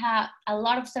samples. We have a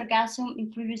lot of sargassum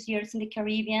in previous years in the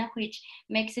Caribbean, which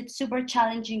makes it super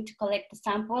challenging to collect the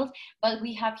samples. But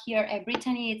we have here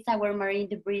Brittany, it's our marine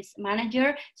debris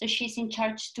manager. So she's in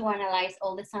charge to analyze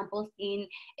all the samples in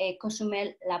a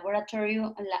Cozumel laboratory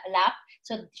lab.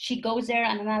 So she goes there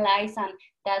and analyzes, and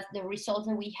that's the results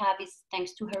that we have is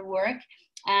thanks to her work.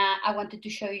 I wanted to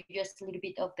show you just a little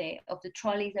bit of the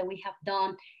trolleys that we have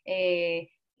done,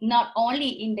 not only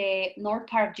in the north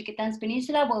part of Yucatan's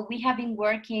Peninsula, but we have been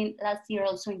working last year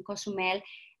also in Cozumel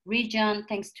region,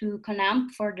 thanks to CONAMP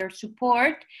for their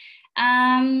support.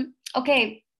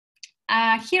 Okay,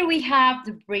 here we have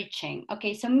the breaching.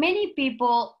 Okay, so many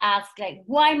people ask like,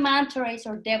 why manta rays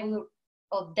or devil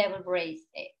rays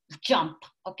jump?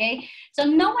 Okay, so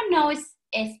no one knows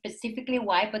specifically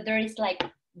why, but there is like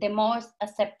the most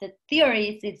accepted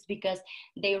theories. It's because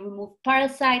they remove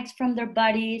parasites from their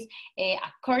bodies, a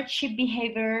courtship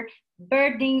behavior,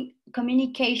 birding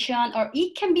communication, or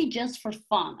it can be just for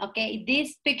fun. Okay,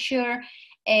 this picture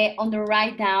on the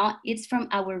right now, it's from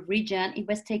our region. It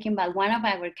was taken by one of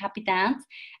our captains.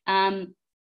 Let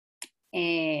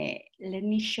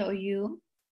me show you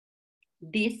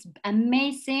this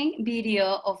amazing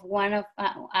video of one of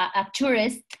a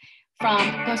tourist from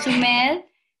Cozumel.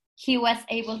 He was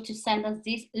able to send us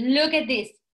this. Look at this.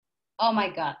 Oh my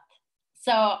God.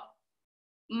 So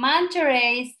manta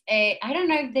rays, I don't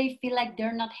know if they feel like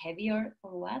they're not heavy or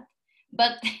what,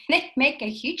 but they make a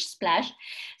huge splash.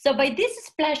 So by this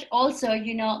splash also,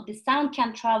 you know, the sound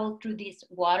can travel through this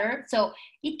water. So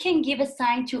it can give a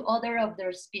sign to other of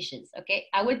their species. Okay,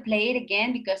 I will play it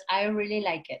again because I really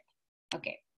like it.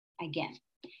 Okay, again.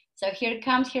 So here it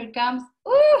comes, here it comes.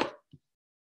 Ooh,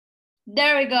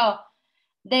 there we go.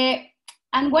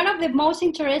 And one of the most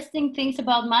interesting things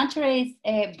about manta rays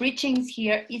breachings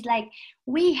here is like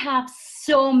we have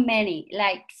so many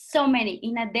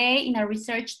in a day. In a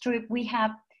research trip, we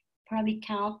have probably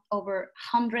count over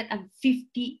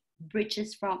 150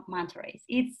 breaches from manta rays.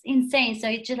 It's insane. So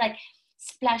it's just like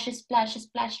splash, splash,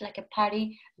 splash like a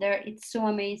party there. It's so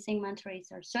amazing. Manta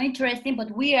rays are so interesting, but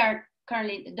we are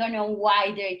currently don't know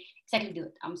why they exactly do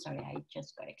it. I'm sorry, I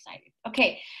just got excited.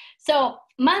 Okay, so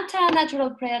manta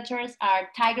natural predators are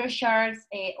tiger sharks,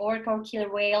 orca or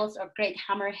killer whales, or great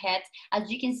hammerheads.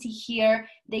 As you can see here,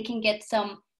 they can get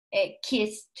some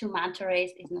kiss to manta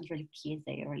rays. It's not really kiss,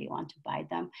 they really want to bite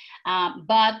them.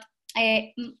 But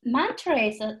manta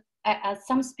rays,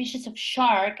 some species of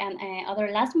shark and other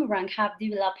elasmobranch have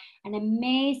developed an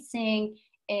amazing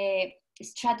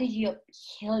strategy of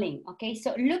healing. Okay,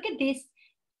 so look at this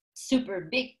super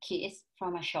big kiss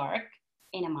from a shark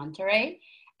in a manta ray,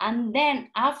 and then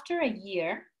after a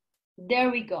year, there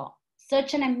we go.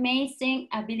 Such an amazing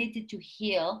ability to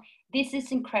heal. This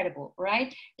is incredible,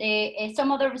 right?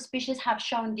 Some other species have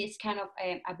shown this kind of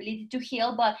ability to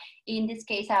heal, but in this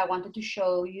case, I wanted to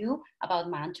show you about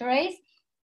manta rays.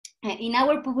 In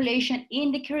our population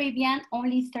in the Caribbean,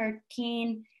 only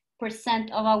 13%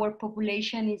 of our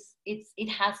population it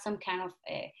has some kind of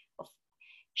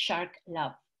shark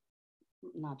love.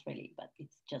 Not really, but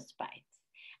it's just bites.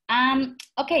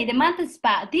 Okay, the manta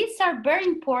spa. These are very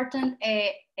important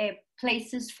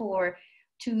places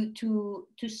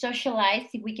to socialize,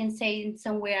 if we can say in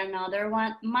some way or another.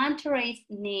 Manta rays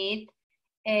need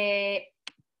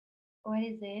what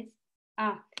is this?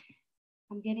 Ah,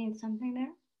 I'm getting something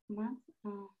there.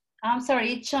 I'm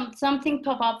sorry, it's something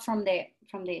pop up from the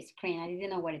screen. I didn't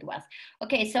know what it was.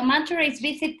 Okay, so manta rays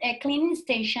visit cleaning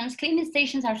stations. Cleaning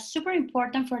stations are super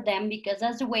important for them because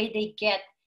that's the way they get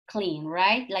clean,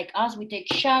 right? Like us, we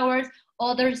take showers.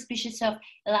 Other species of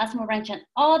elasmobranch and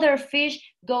other fish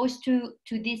goes to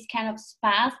this kind of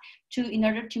spas in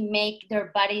order to make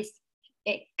their bodies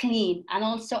clean, and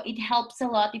also it helps a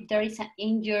lot if there is an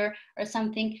injury or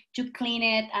something to clean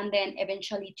it and then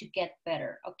eventually to get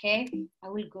better. Okay, I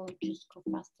will just go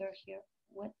faster here.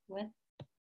 What?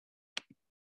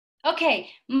 Okay,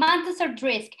 mantas are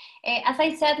risk. As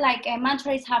I said, like manta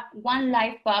rays have one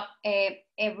life pup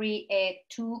every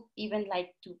 2, even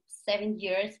like to 7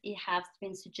 years, it has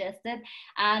been suggested,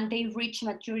 and they reach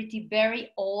maturity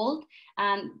very old,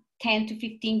 10 to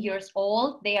 15 years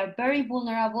old. They are very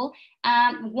vulnerable,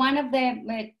 and one of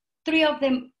the 3 of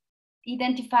them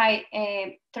identify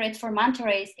threats for manta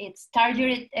rays. It's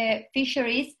targeted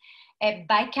fisheries,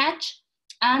 bycatch,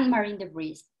 and marine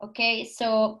debris. Okay,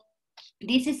 so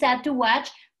this is sad to watch,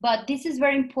 but this is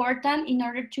very important in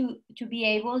order to be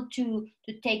able to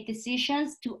take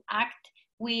decisions, to act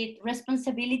with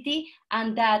responsibility,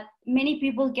 and that many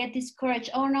people get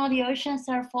discouraged. Oh no, the oceans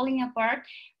are falling apart,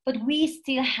 but we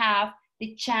still have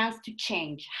the chance to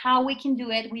change. How we can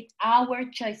do it with our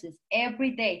choices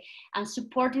every day, and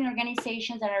supporting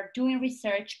organizations that are doing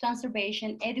research,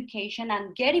 conservation, education,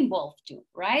 and get involved too,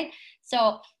 right?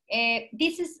 So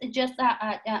this is just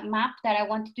a map that I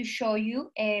wanted to show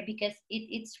you because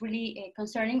it's really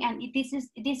concerning. And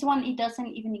this one, it doesn't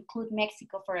even include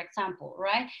Mexico, for example,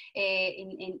 right?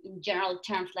 In general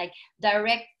terms, like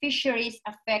direct fisheries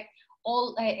affect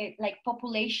all like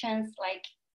populations, like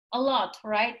a lot,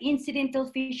 right? Incidental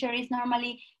fisheries,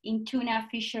 normally in tuna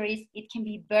fisheries, it can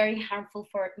be very harmful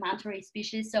for manta ray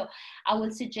species. So I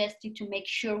will suggest you to make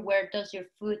sure where does your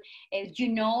food, you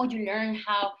learn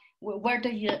how, where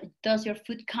does your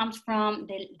food comes from,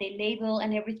 the label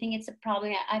and everything. It's a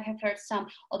problem. I have heard some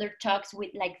other talks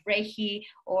with like Reiki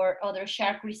or other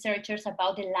shark researchers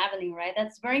about the labeling, right?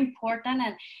 That's very important.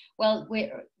 And well,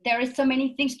 there is so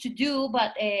many things to do,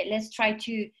 but let's try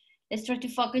to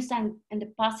focus on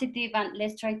the positive, and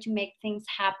let's try to make things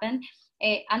happen.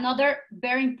 Another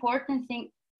very important thing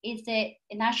is the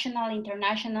national,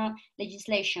 international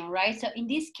legislation, right? So in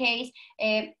this case,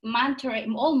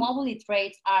 all mobile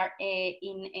rates are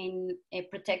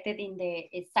protected in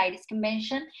the CITES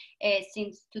Convention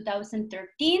since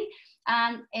 2013,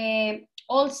 and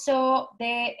also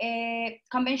the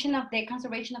Convention of the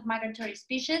Conservation of Migratory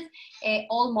Species,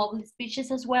 all mobile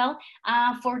species as well.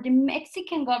 For the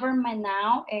Mexican government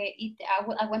now,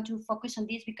 I want to focus on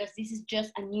this because this is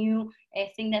just a new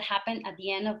thing that happened at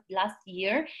the end of last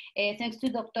year. Thanks to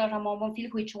Dr. Ramon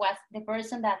Bonfil, which was the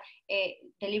person that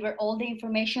delivered all the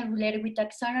information related with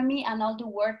taxonomy and all the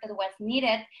work that was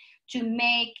needed to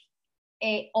make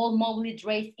all mobile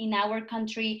rays in our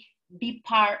country be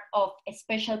part of a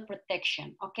special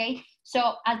protection, okay?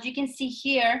 So as you can see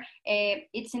here,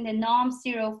 it's in the NOM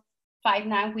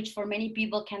 059, which for many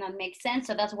people cannot make sense.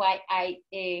 So that's why I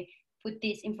put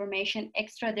this information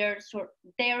extra there. So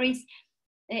there is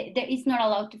not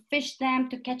allowed to fish them,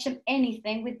 to catch them,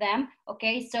 anything with them,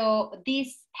 okay? So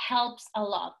this helps a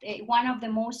lot. One of the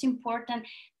most important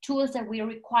tools that we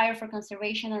require for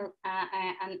conservation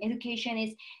and education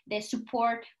is the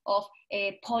support of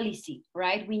policy,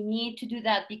 right? We need to do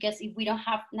that because if we don't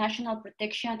have national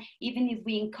protection, even if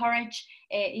we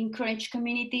encourage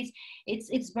communities,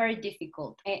 it's very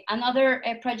difficult. Another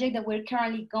project that we're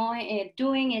currently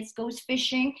doing is ghost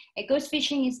fishing. Ghost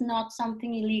fishing is not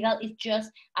something illegal, it's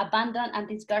just abandoned and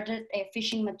discarded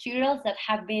fishing materials that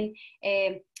have been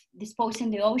disposed in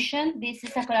the ocean. This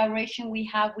is a collaboration we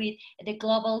have with the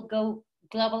Global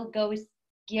Ghost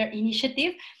Gear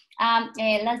Initiative.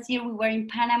 Last year we were in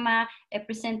Panama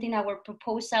presenting our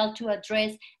proposal to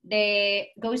address the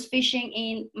ghost fishing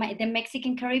in the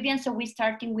Mexican Caribbean. So we're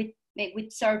starting with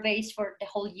surveys for the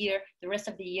whole year, the rest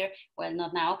of the year. Well,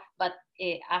 not now, but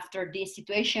after this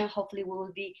situation, hopefully we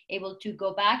will be able to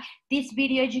go back. This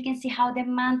video, you can see how the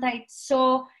manta is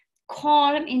so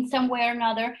calm in some way or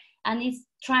another, and it's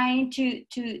trying to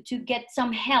get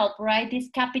some help, right? This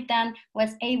captain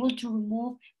was able to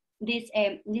remove this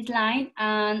line,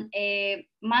 and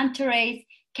manta rays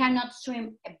cannot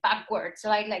swim backwards, so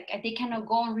like they cannot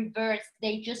go in reverse,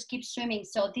 they just keep swimming.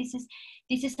 So this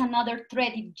is another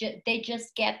threat. If they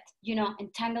just get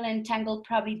entangled,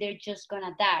 probably they're just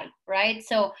gonna die, right?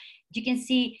 So you can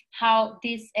see how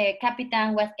this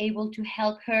captain was able to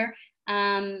help her.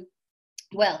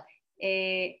 Well,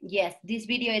 yes, this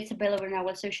video is available on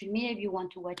our social media if you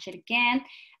want to watch it again.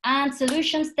 And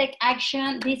solutions take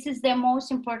action. This is the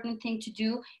most important thing to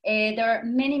do. There are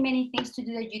many things to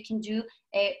do that you can do.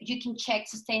 You can check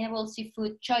sustainable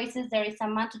seafood choices. There is a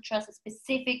Manta Trust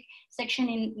specific section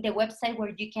in the website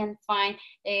where you can find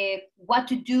what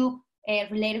to do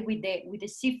related with the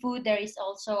seafood. There is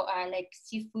also like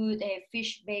seafood,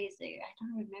 fish based. I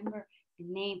don't remember the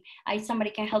name. Somebody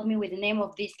can help me with the name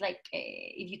of this. Like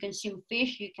if you consume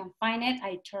fish, you can find it.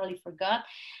 I totally forgot.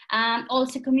 And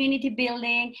also community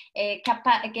building,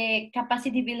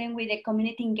 capacity building with the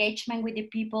community engagement with the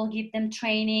people. Give them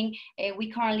training.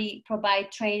 We currently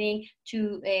provide training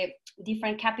to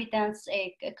different capitans,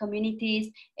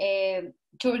 communities,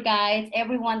 tour guides,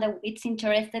 everyone that it's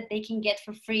interested, they can get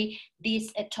for free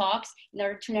these talks in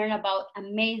order to learn about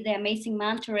the amazing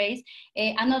manta rays.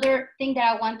 Another thing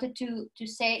that I wanted to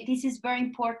say, this is very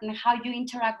important, how you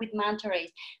interact with manta rays.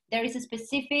 There is a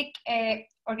specific,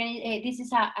 this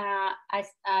is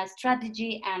a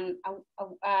strategy and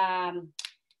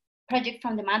project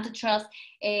from the Manta Trust,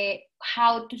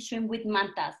 how to swim with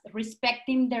mantas.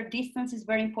 Respecting their distance is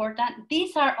very important.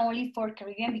 These are only for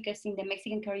Caribbean, because in the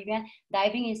Mexican Caribbean,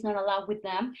 diving is not allowed with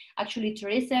them. Actually,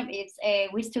 tourism,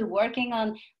 we're still working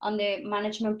on the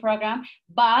management program,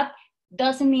 but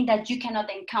doesn't mean that you cannot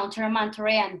encounter a manta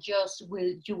ray and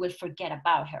you will forget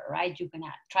about her, right? You're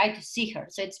gonna try to see her.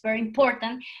 So it's very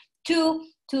important to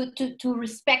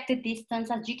respect the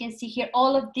distance. As you can see here,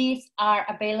 all of these are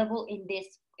available in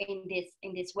this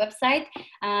website.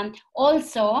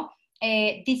 Also,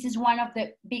 this is one of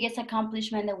the biggest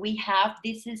accomplishments that we have.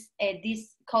 This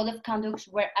code of conducts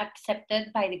were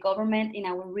accepted by the government in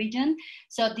our region.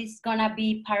 So this is gonna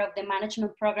be part of the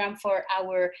management program for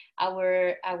our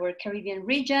Caribbean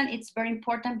region. It's very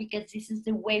important because this is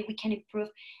the way we can improve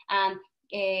and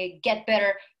get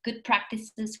better good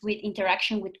practices with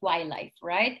interaction with wildlife,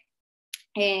 right?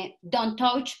 Don't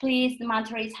touch, please. The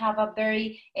manta rays have a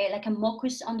very like a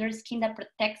mucus under the skin that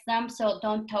protects them, so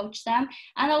don't touch them.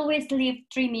 And always leave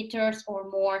 3 meters or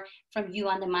more from you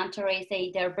and the manta rays.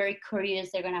 They're very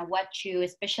curious. They're gonna watch you,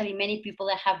 especially many people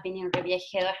that have been in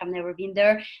Reviejero have never been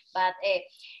there, but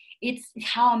it's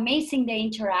how amazing they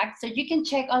interact. So you can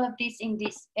check all of this in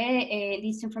this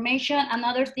information.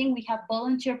 Another thing, we have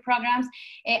volunteer programs.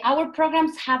 Our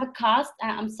programs have a cost.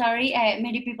 I'm sorry,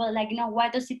 many people are like, why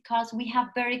does it cost? We have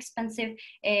very expensive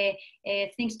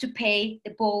things to pay,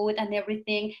 the boat and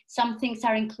everything. Some things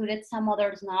are included, some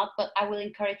others not, but I will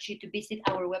encourage you to visit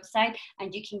our website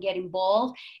and you can get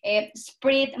involved.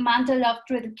 Spread manta love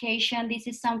through education. This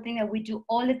is something that we do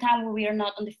all the time when we are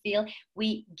not on the field.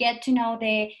 We get to know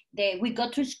we go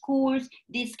to schools.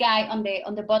 This guy on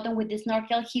the bottom with the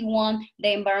snorkel, he won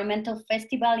the environmental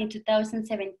festival in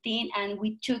 2017, and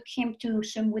we took him to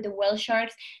swim with the whale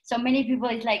sharks. So many people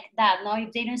is like that, no?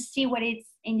 If they don't see what is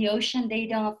in the ocean, they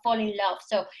don't fall in love.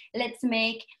 So let's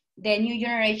make the new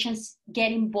generations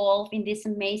get involved in this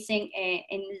amazing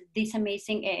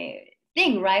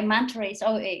thing, right? Manta rays,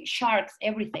 sharks,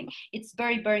 everything. It's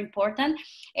very, very important.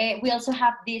 We also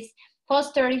have this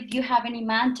poster. If you have any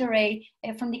manta ray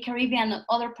from the Caribbean or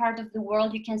other part of the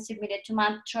world, you can submit it to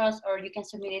Manta Trust or you can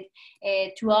submit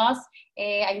it to us.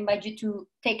 I invite you to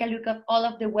take a look at all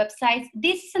of the websites.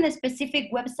 This is a specific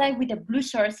website with the blue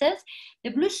sources.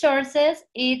 The blue sources,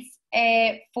 it's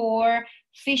for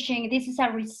fishing. This is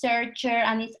a researcher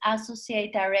and it's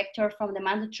associate director from the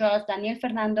Manta Trust, Dr. Daniel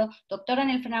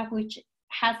Fernando, which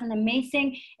has an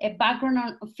amazing background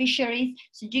on fisheries.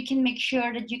 So you can make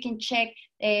sure that you can check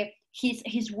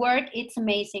his work. It's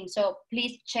amazing. So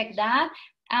please check that.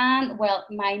 And well,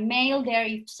 my mail there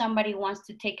if somebody wants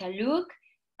to take a look.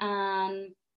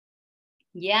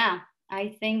 Yeah,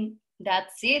 I think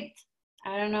that's it.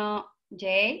 I don't know,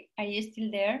 Jay, are you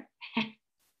still there?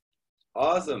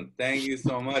 Awesome. Thank you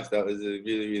so much. That was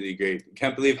really, really great.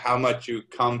 Can't believe how much you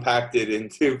compacted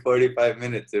into 45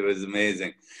 minutes. It was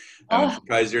amazing. I'm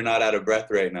surprised you're not out of breath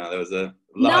right now. That was a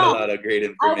lot of great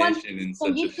information in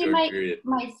such a short period.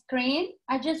 My screen?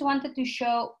 I just wanted to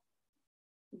show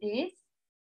this.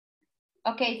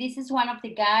 Okay, this is one of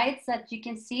the guides that you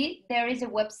can see. There is a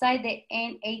website, the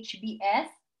NHBS,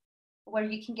 where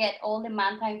you can get all the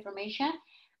manta information.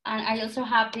 And I also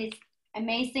have this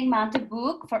amazing manta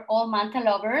book for all manta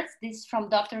lovers. This is from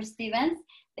Dr. Stevens,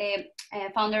 the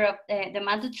founder of the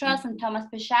Manta Trust, and Thomas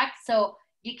Peshak. So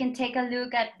you can take a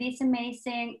look at this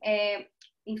amazing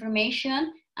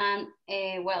information. And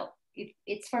well,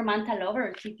 it's for manta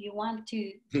lovers. If you want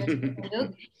to just take a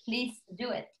look, please do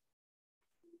it.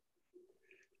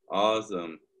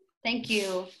 Awesome. Thank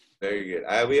you. Very good.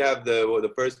 We have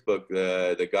the first book,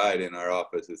 the guide in our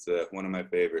office. It's one of my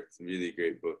favorites. A really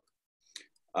great book.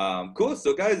 Cool.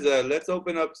 So guys, let's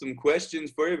open up some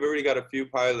questions for you. We've already got a few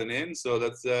piling in, so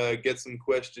let's get some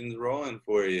questions rolling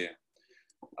for you.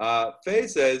 Faye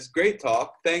says, great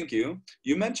talk, thank you.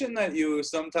 You mentioned that you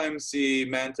sometimes see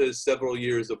mantas several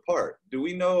years apart. Do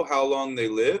we know how long they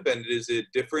live, and is it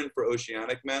different for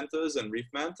oceanic mantas and reef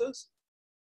mantas?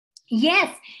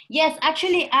 Yes, yes.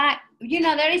 Actually,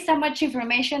 there is so much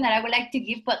information that I would like to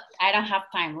give, but I don't have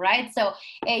time, right? So,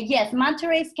 yes, manta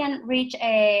rays can reach,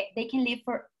 they can live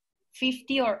for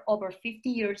 50 or over 50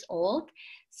 years old.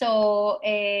 So,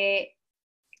 I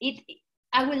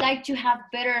would like to have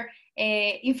better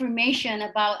information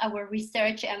about our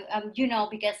research, and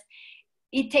because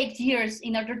it takes years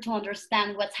in order to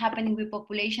understand what's happening with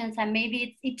populations, and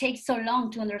maybe it takes so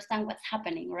long to understand what's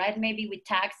happening, right? Maybe with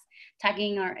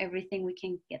tagging or everything, we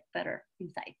can get better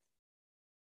insights.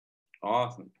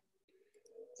 Awesome.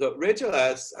 So Rachel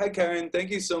asks, hi Karen, thank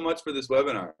you so much for this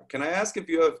webinar. Can I ask, if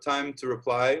you have time to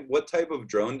reply, what type of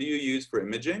drone do you use for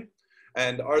imaging?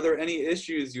 And are there any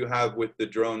issues you have with the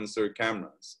drones or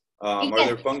cameras? Are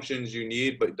there functions you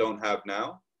need but don't have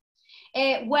now?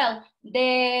 Well,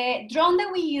 the drone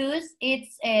that we use,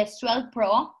 it's a Swell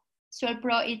Pro. Swell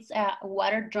Pro, it's a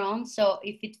water drone, so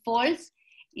if it falls,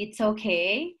 it's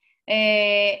okay.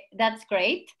 That's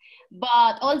great.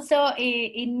 But also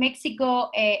in Mexico,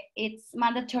 it's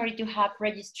mandatory to have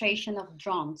registration of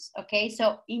drones, okay?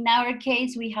 So in our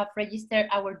case, we have registered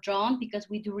our drone because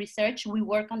we do research. We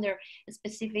work under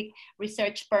specific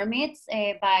research permits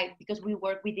because we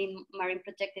work within marine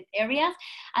protected areas.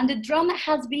 And the drone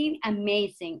has been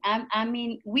amazing. I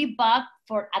mean, we bought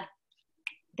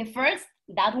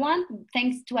that one,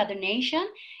 thanks to a donation,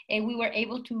 we were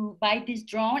able to buy this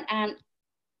drone, and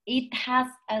it has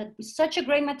such a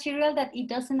great material that it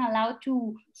doesn't allow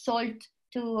salt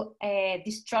to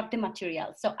destruct the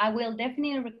material. So I will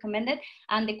definitely recommend it.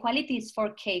 And the quality is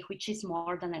 4K, which is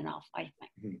more than enough, I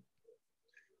think.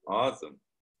 Awesome.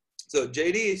 So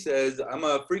JD says, I'm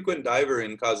a frequent diver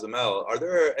in Cozumel. Are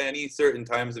there any certain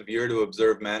times of year to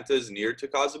observe mantas near to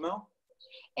Cozumel?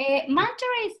 Manta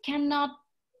rays cannot,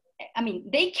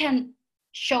 they can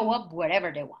show up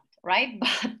wherever they want, right?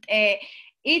 But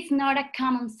it's not a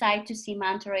common sight to see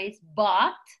manta rays,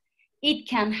 but it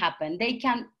can happen. They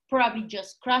can probably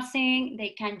just crossing, they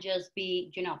can just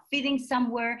be, feeding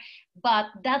somewhere, but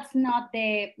that's not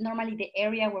normally the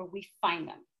area where we find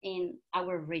them in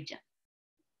our region.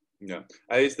 Yeah,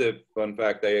 fun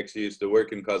fact, I actually used to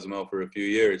work in Cozumel for a few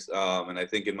years. And I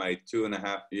think in my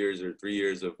 2.5 years or 3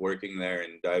 years of working there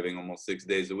and diving almost 6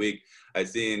 days a week, I've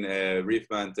seen reef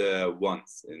manta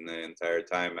once in the entire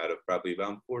time out of probably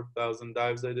about 4,000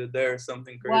 dives I did there,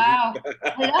 something crazy. Wow.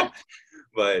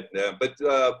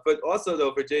 But also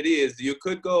though, for JD is you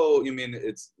could go,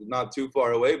 it's not too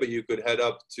far away, but you could head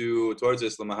up towards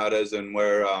Isla Mujeres and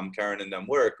where Karen and them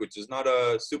work, which is not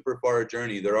a super far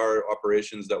journey. There are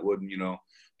operations that would,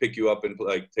 pick you up and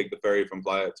take the ferry from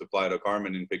Playa to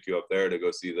Carmen and pick you up there to go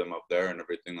see them up there and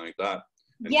everything like that,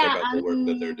 and check out the work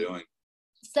that they're doing.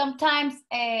 Sometimes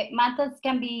mantas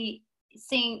can be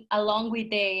seen along with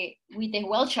the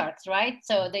whale sharks, right?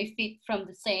 So they feed from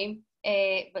the same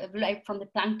like from the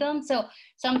plankton. So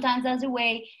sometimes that's a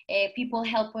way people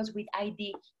help us with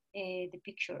ID the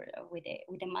picture with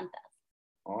the mantas.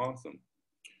 Awesome.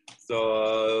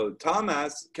 So Tom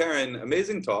asks, Karen,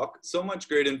 amazing talk. So much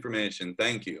great information.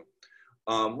 Thank you.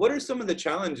 What are some of the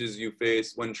challenges you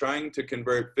face when trying to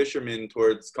convert fishermen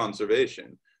towards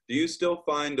conservation? Do you still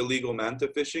find illegal manta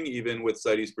fishing even with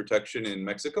CITES protection in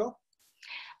Mexico?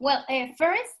 Well,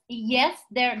 first, yes,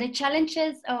 the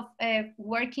challenges of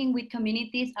working with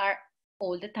communities are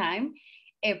all the time,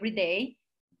 every day,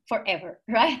 forever,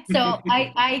 right? So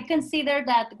I consider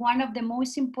that one of the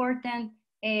most important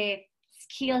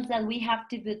skills that we have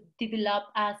to develop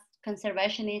as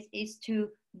conservationists is to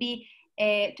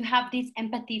have this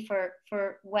empathy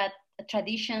for what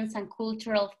traditions and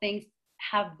cultural things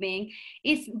have been.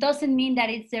 It doesn't mean that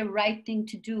it's the right thing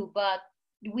to do, but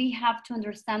we have to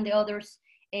understand the others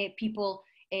people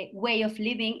way of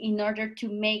living in order to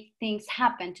make things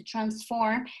happen, to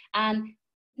transform, and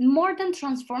more than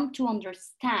transform, to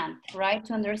understand, right?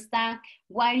 To understand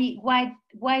why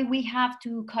we have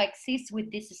to coexist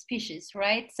with this species,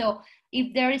 right? So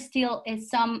if there is still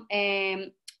some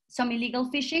illegal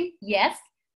fishing, yes,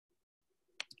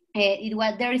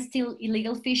 there is still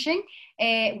illegal fishing.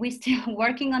 We're still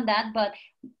working on that, but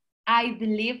I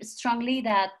believe strongly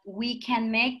that we can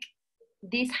make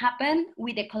this happen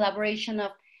with the collaboration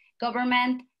of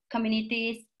government,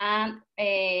 communities, and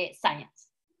science.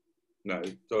 No,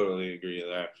 I totally agree with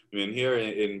that. Here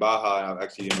in Baja,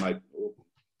 actually in my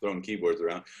throwing keyboards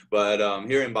around. But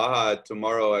here in Baja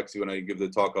tomorrow, actually, when I give the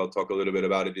talk, I'll talk a little bit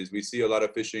about it. Is we see a lot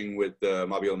of fishing with the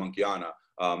Mabiola monkeyana.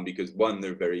 Because one,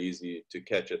 they're very easy to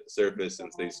catch at the surface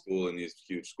since they school in these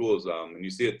huge schools. And you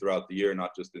see it throughout the year,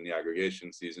 not just in the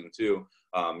aggregation season too,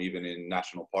 even in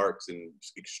national parks and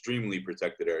extremely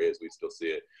protected areas, we still see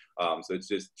it. So it's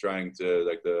just trying to,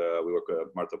 like we work with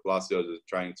Marta Palacios, is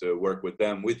trying to work with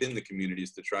them within the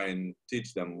communities to try and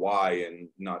teach them why, and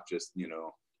not just, you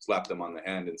know, slap them on the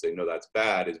hand and say, no, that's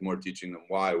bad. Is more teaching them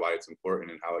why it's important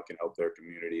and how it can help their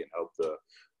community and help the,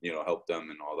 you know, help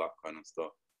them and all that kind of stuff.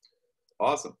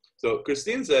 Awesome. So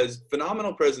Christine says,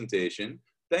 phenomenal presentation.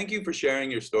 Thank you for sharing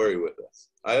your story with us.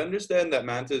 I understand that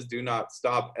mantas do not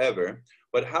stop ever,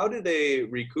 but how do they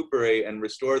recuperate and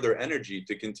restore their energy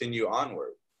to continue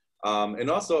onward?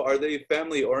 And also, are they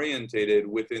family orientated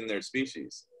within their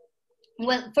species?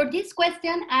 Well, for this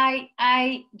question,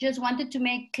 I just wanted to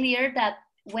make clear that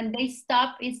when they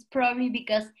stop, it's probably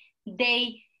because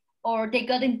they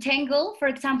got entangled. For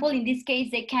example, in this case,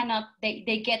 they cannot,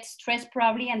 they get stressed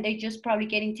probably, and they just probably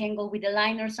get entangled with the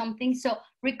line or something. So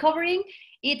recovering,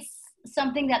 it's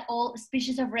something that all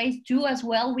species of rays do as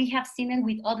well. We have seen it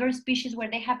with other species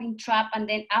where they have been trapped, and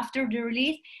then after the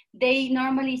release, they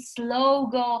normally slow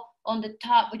go on the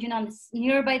top, you know,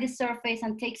 nearby the surface,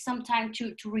 and take some time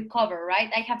to recover,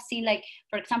 right? I have seen, like,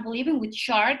 for example, even with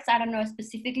sharks, I don't know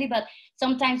specifically, but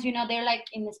sometimes, you know, they're like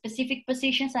in specific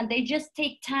positions and they just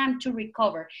take time to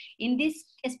recover. In this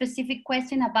specific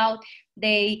question about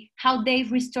how they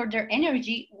restore their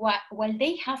energy, while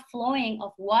they have flowing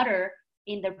of water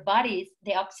in their bodies,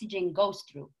 the oxygen goes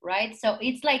through, right? So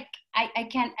it's like, I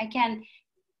can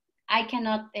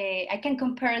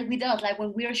compare it with us. Like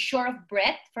when we're short of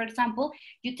breath, for example,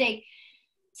 you take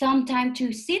some time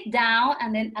to sit down,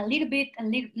 and then a little bit,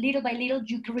 and little by little,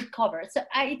 you can recover. So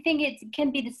I think it can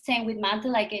be the same with manta.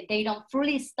 Like they don't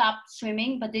fully stop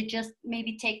swimming, but they just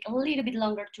maybe take a little bit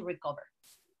longer to recover.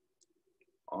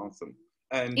 Awesome.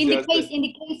 And in case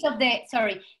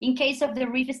of the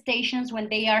reef stations, when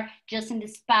they are just in the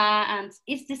spa, and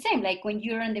it's the same, like when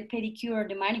you're in the pedicure or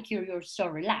the manicure, you're so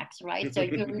relaxed, right? So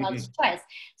you're not stressed.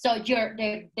 So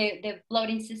the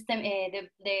blooding system,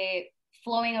 the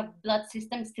flowing of blood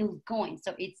system still going.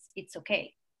 So it's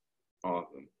okay.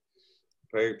 Awesome.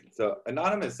 Perfect. So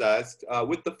Anonymous asked,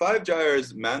 with the 5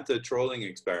 gyres manta trolling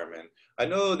experiment, I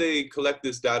know they collect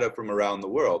this data from around the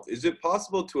world. Is it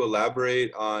possible to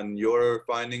elaborate on your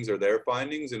findings or their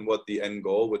findings and what the end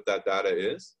goal with that data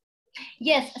is?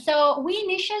 Yes. So we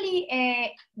initially in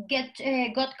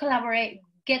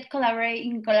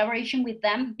collaboration with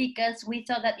them, because we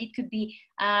thought that it could be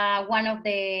one of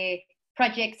the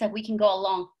projects that we can go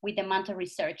along with the manta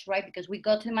research, right? Because we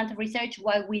go to the manta research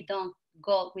while we don't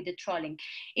go with the trolling.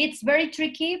 It's very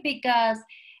tricky because,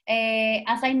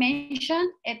 as I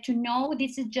mentioned, to know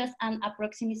this is just an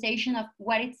approximation of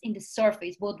what is in the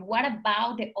surface, but what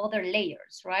about the other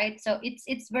layers, right? So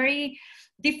it's very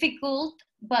difficult,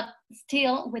 but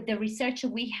still with the research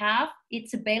we have,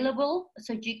 it's available.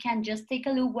 So you can just take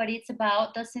a look what it's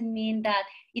about. Doesn't mean that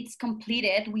it's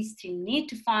completed. We still need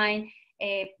to find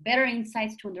better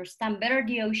insights to understand better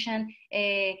the ocean,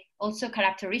 also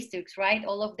characteristics, right?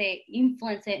 All of the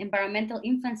environmental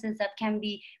influences that can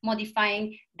be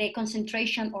modifying the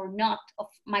concentration or not of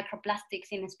microplastics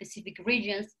in specific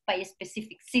regions by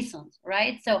specific seasons,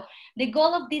 right? So the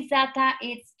goal of this data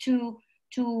is to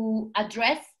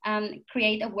address and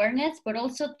create awareness, but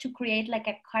also to create like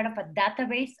a kind of a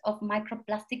database of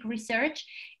microplastic research.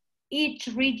 Each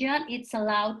region is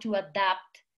allowed to adapt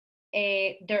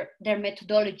their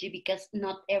methodology, because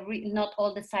not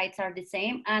all the sites are the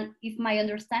same. And if my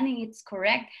understanding is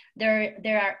correct, there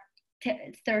are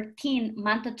 13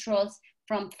 manta trolls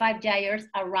from 5 gyres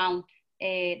around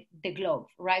the globe,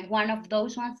 right? One of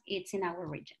those ones, it's in our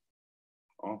region.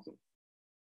 Awesome.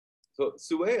 So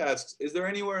Sue asks, is there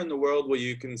anywhere in the world where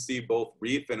you can see both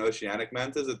reef and oceanic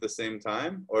mantas at the same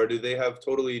time, or do they have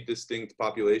totally distinct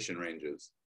population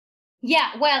ranges?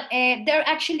 Yeah, well,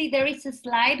 there is a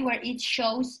slide where it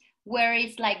shows where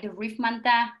is like the reef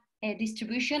manta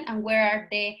distribution and where are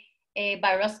the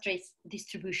Virostris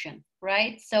distribution,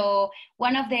 right? So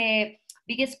one of the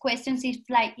biggest questions is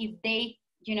like if they,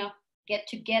 get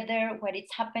together, what is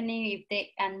happening,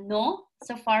 and no,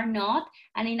 so far not.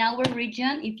 And in our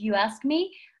region, if you ask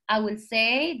me, I will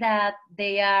say that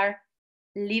they are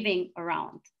living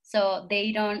around. So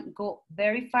they don't go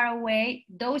very far away.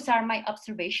 Those are my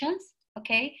observations,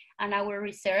 okay? And our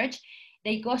research,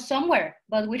 they go somewhere,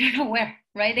 but we don't know where,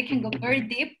 right? They can go very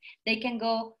deep. They can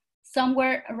go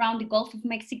somewhere around the Gulf of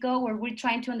Mexico, where we're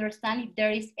trying to understand if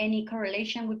there is any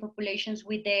correlation with populations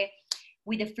with the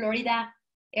Florida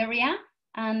area.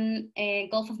 and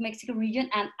Gulf of Mexico region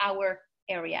and our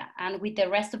area, and with the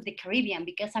rest of the Caribbean,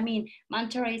 because I mean,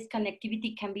 manta rays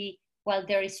connectivity can be, well,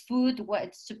 there is food,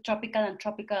 what subtropical and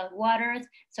tropical waters,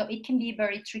 so it can be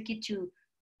very tricky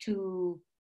to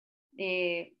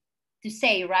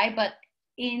say, right? But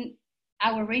in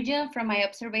our region, from my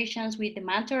observations with the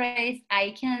manta rays,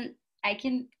 I can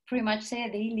pretty much say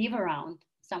they live around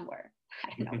somewhere. I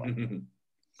don't know where.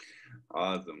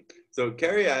 Awesome. So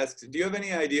Carrie asks, do you have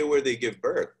any idea where they give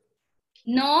birth?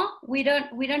 No, we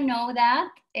don't know that.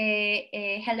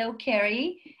 Hello,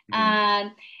 Carrie.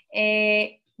 And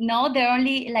no, the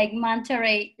only like manta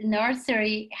ray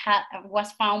nursery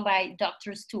was found by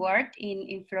Dr. Stewart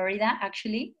in Florida,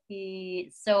 actually.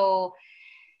 So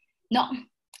no,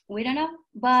 we don't know.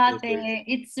 But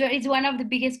it's one of the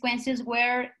biggest questions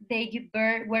where they give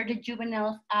birth, where the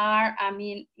juveniles are. I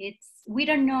mean, we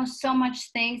don't know so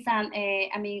much things, and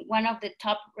I mean, one of the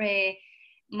top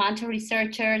manta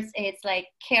researchers, it's like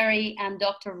Carrie and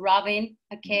Dr. Robin,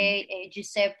 okay,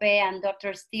 Giuseppe and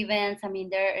Dr. Stevens. I mean,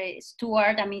 there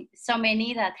Stuart. I mean, so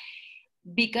many that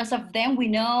because of them we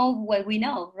know what we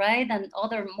know, right? And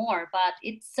other more. But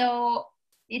it's so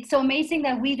amazing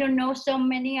that we don't know so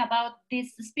many about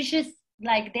these species.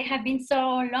 Like they have been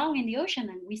so long in the ocean,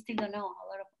 and we still don't know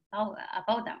a lot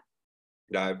about them.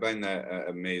 Yeah, I find that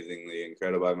amazingly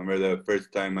incredible. I remember the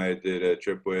first time I did a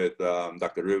trip with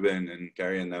Dr. Ruben and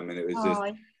Carrie and them, and it was just,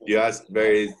 you asked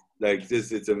very, like,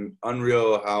 this, it's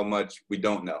unreal how much we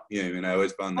don't know. You know what I mean? I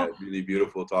always found that really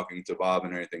beautiful talking to Bob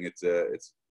and everything. It's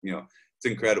you know, it's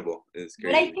incredible. It's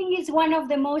crazy. But I think it's one of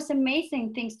the most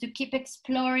amazing things to keep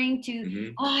exploring,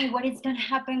 to, what is going to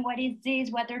happen? What is this?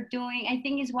 What they're doing? I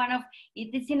think it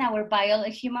is in our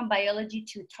human biology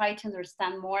to try to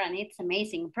understand more, and it's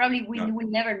amazing. Probably we will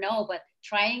never know, but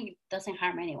trying doesn't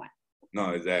harm anyone.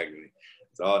 No, exactly.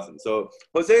 It's awesome. So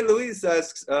Jose Luis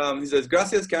asks, he says,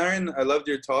 gracias, Karen. I loved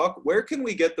your talk. Where can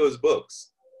we get those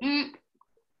books? The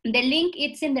link,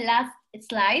 it's in the last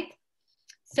slide.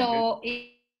 So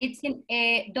it's in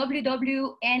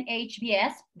www.nhbs.com,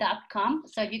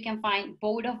 so you can find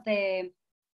both of the.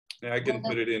 Yeah, I can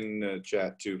put it in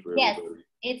chat too for everybody.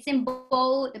 It's in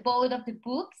both of the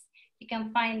books. You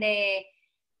can find the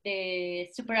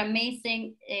super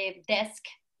amazing desk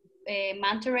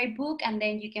manta ray book, and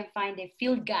then you can find the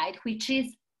field guide, which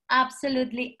is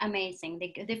absolutely amazing.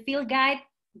 The field guide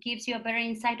gives you a better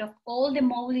insight of all the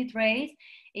molid rays,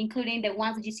 including the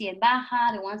ones that you see in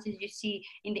Baja, the ones that you see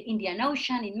in the Indian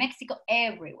Ocean, in Mexico,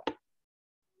 everywhere.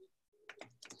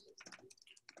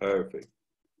 Perfect.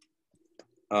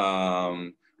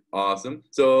 Awesome.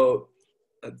 So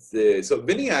let's see. So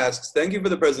Vinny asks, thank you for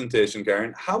the presentation,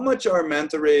 Karen. How much are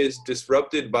manta rays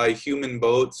disrupted by human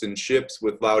boats and ships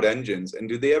with loud engines? And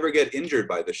do they ever get injured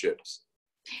by the ships?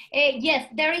 Yes,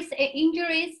 there is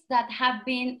injuries that have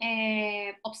been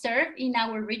observed in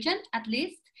our region, at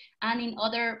least, and in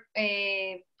other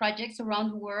projects around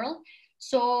the world.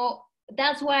 So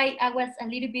that's why I was a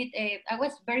little bit, I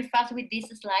was very fast with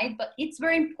this slide, but it's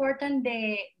very important,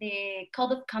 the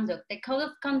code of conduct. The code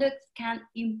of conduct can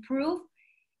improve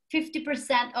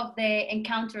 50% of the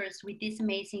encounters with these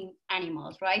amazing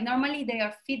animals, right? Normally they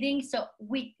are feeding, so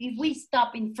if we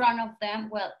stop in front of them,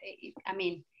 well, I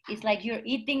mean, it's like you're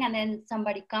eating and then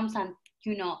somebody comes and,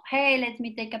 you know, hey, let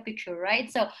me take a picture,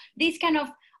 right? So this kind of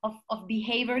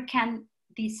behavior can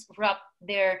disrupt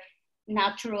their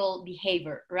natural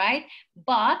behavior, right?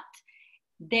 But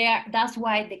that's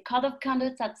why the code of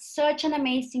conduct is such an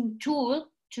amazing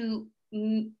tool to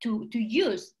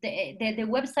use. The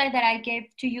website that I gave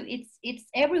to you, it's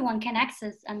everyone can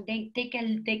access, and they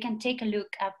can take a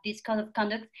look at this code of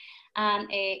conduct, and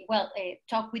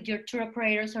talk with your tour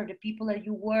operators or the people that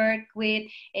you work with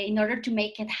in order to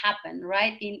make it happen,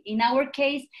 right? In our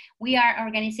case, we are an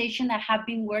organization that have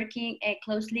been working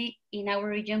closely in our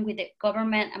region with the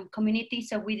government and community,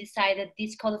 so we decided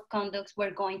this code of conduct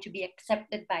were going to be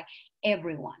accepted by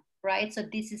everyone, right? So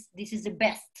this is the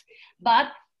best,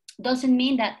 but doesn't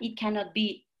mean that they cannot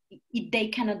be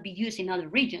used in other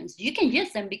regions. You can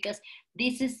use them because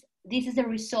this is a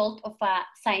result of a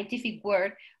scientific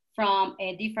work from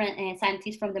different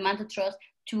scientists from the Manta Trust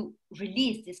to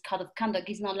release this code of conduct.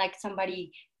 It's not like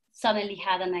somebody suddenly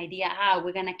had an idea,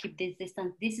 we're gonna keep this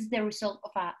distance. This is the result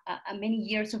of a many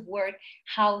years of work,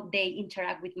 how they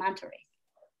interact with manta rays.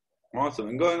 Awesome.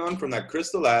 And going on from that,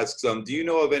 Crystal asks, do you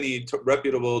know of any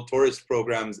reputable tourist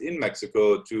programs in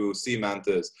Mexico to see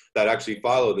mantas that actually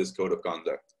follow this code of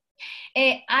conduct?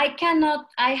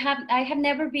 I have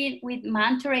never been with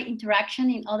manta ray interaction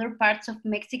in other parts of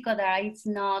Mexico that is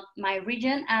not my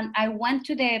region. And I went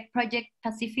to the Project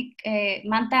Pacific,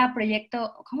 Manta Proyecto,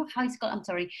 how is it called? I'm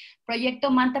sorry,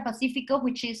 Proyecto Manta Pacifico,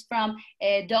 which is from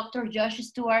Dr. Josh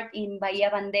Stewart in Bahia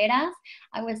Banderas.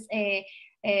 I was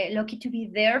lucky to be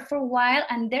there for a while,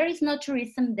 and there is no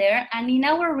tourism there. And in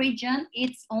our region,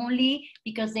 it's only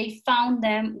because they found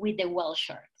them with the whale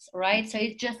sharks, right? So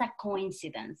it's just a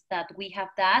coincidence that we have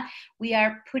that. We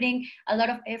are putting a lot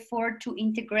of effort to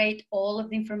integrate all of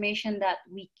the information that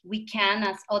we can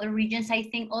as other regions. I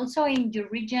think also in your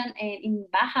region, in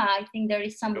Baja, I think there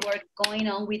is some work going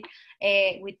on with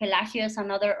Pelagios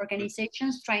and other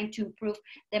organizations trying to improve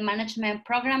the management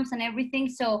programs and everything.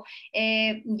 So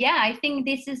yeah, I think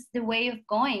this is the way of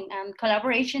going, and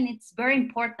collaboration, it's very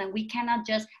important. We cannot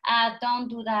just don't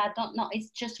do that, don't. No, it's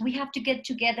just we have to get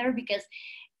together, because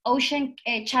ocean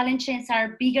challenges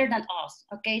are bigger than us.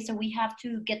 Okay, so we have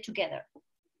to get together.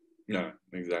 Yeah,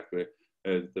 exactly.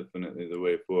 It's definitely the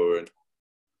way forward.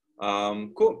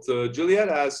 Cool. So Juliet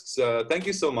asks, thank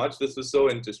you so much. This was so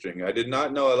interesting. I did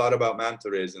not know a lot about manta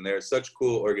rays, and they're such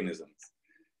cool organisms.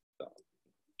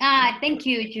 Thank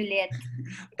you, Juliet.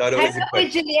 I thought it was I don't know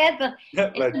with Juliet, but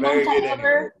but very good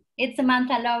anyway. It's a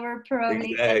manta lover,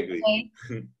 probably. Exactly.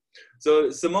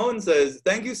 So Simone says,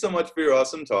 thank you so much for your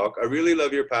awesome talk. I really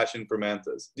love your passion for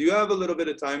mantas. Do you have a little bit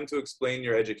of time to explain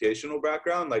your educational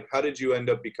background? Like, how did you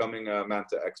end up becoming a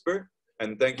manta expert?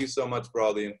 And thank you so much for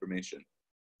all the information.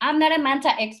 I'm not a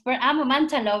manta expert. I'm a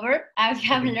manta lover. I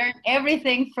have learned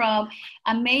everything from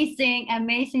amazing,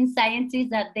 amazing scientists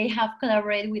that they have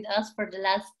collaborated with us for the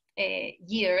last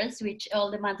years, which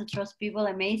all the Manta Trust people,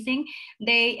 amazing.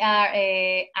 They are,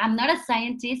 I'm not a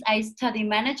scientist. I study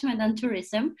management and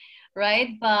tourism,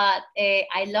 right? But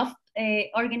I love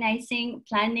organizing,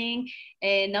 planning,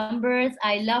 numbers.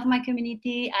 I love my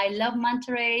community. I love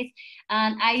manta rays.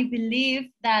 And I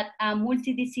believe that a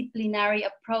multidisciplinary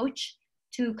approach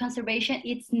to conservation,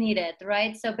 it's needed,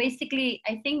 right? So basically,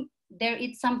 I think there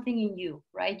is something in you,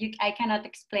 right? I cannot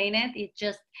explain it. It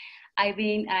just, I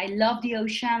love the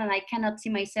ocean, and I cannot see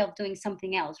myself doing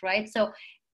something else, right? So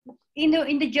in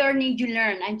the journey, you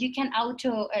learn, and you can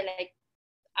auto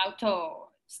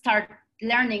start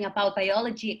learning about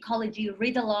biology, ecology,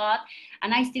 read a lot,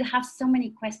 and I still have so many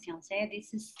questions.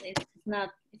 It's not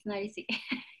easy.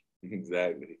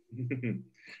 Exactly.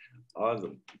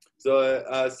 Awesome.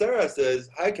 So Sarah says,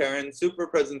 hi Karen, super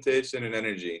presentation and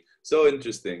energy. So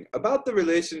interesting. About the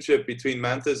relationship between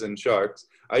mantas and sharks,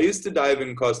 I used to dive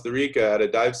in Costa Rica at a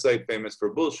dive site famous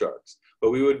for bull sharks,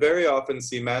 but we would very often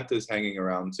see mantas hanging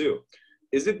around too.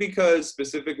 Is it because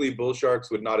specifically bull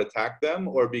sharks would not attack them,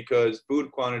 or because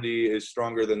food quantity is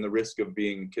stronger than the risk of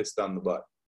being kissed on the butt?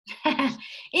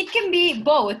 It can be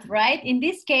both, right? In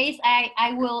this case,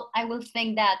 I will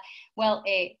think that, well,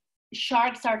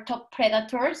 sharks are top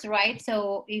predators, right?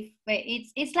 So if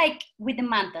it's like with the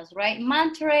mantas, right?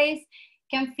 Manta rays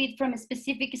can feed from a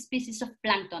specific species of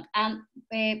plankton,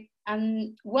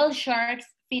 and whale sharks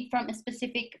feed from a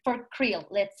specific, for krill,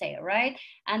 let's say, right?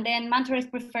 And then manta rays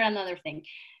prefer another thing.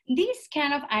 These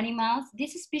kind of animals,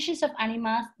 this species of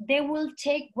animals, they will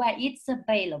take what is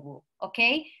available,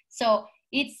 okay? So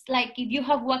it's like if you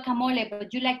have guacamole,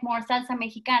 but you like more salsa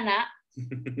mexicana,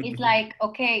 it's like,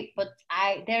 okay, but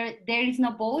there is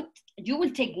no boat, you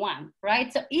will take one,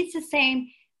 right? So it's the same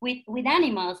with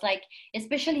animals, like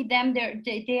especially them,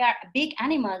 they are big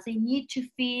animals, they need to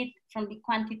feed from the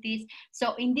quantities.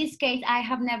 So in this case, I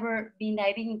have never been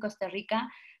diving in Costa Rica,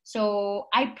 so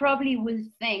I probably will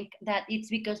think that it's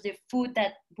because the food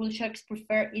that bull sharks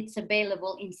prefer, it's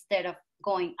available instead of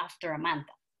going after a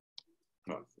manta.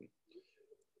 Awesome.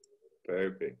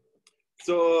 Perfect.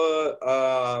 So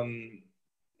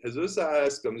Jesus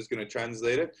asked, I'm just going to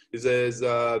translate it. He says,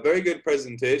 very good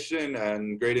presentation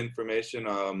and great information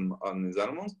on these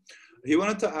animals. He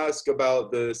wanted to ask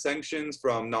about the sanctions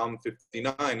from NOM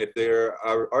 59, if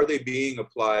are they being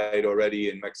applied already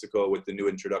in Mexico with the new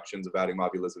introductions of adding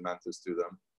mobulas and mantas to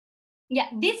them? Yeah,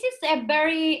 this is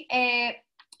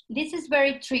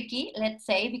very tricky, let's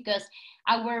say, because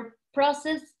our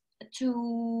process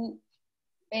to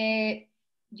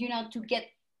to get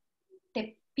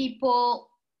the people,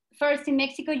 first in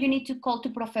Mexico, you need to call to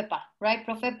Profepa, right?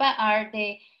 Profepa are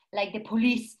the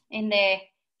police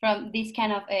from these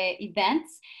kind of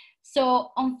events.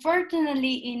 So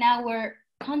unfortunately, in our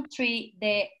country,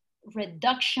 the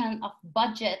reduction of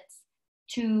budgets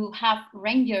to have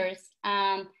rangers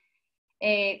and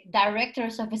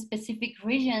directors of specific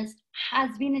regions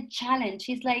has been a challenge.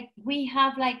 It's like we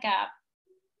have like a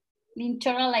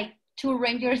internal two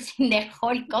rangers in the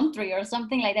whole country or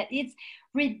something like that. It's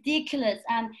ridiculous.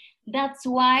 And that's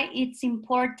why it's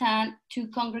important to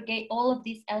congregate all of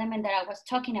these elements that I was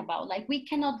talking about. Like, we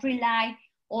cannot rely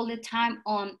all the time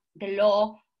on the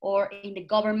law or in the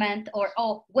government, or,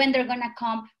 oh, when they're gonna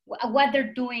come, what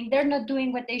they're doing. They're not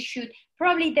doing what they should.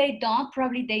 Probably they don't,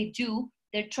 probably they do.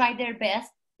 They try their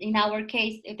best. In our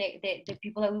case, the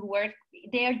people that we work,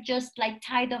 they're just like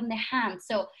tied on the hands.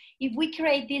 So if we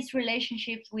create these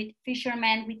relationships with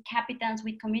fishermen, with captains,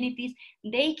 with communities,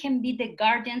 they can be the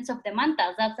guardians of the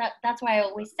mantas. That's why I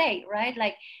always say, right?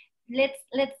 Like,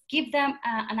 let's give them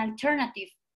an alternative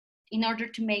in order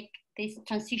to make this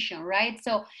transition, right?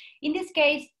 So in this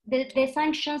case, the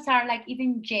sanctions are like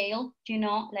even jail, you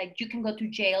know, like you can go to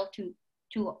jail to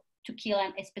kill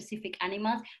a specific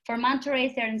animals. For manta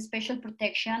rays, they're in special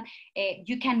protection.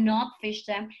 You cannot fish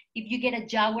them. If you get a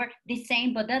jaguar, the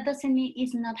same, but that doesn't mean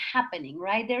it's not happening,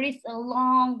 right? There is a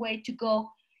long way to go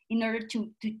in order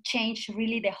to change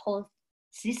really the whole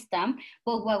system.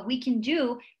 But what we can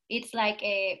do, it's like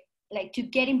to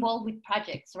get involved with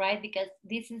projects, right? Because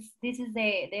this is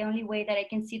the only way that I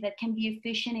can see that can be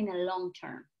efficient in a long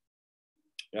term.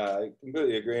 Yeah, I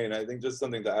completely agree. And I think just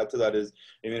something to add to that is,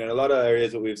 I mean, in a lot of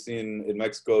areas what we've seen in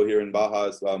Mexico here in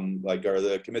Bajas, like are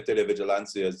the Comité de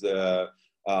Vigilancias, the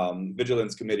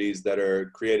vigilance committees that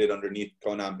are created underneath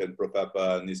CONAMP and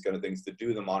Profepa and these kind of things to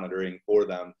do the monitoring for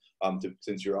them.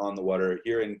 Since you're on the water.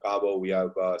 Here in Cabo, we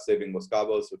have Saving Los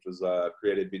Cabos, which was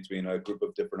created between a group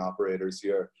of different operators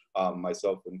here,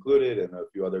 myself included, and a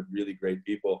few other really great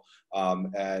people.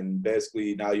 And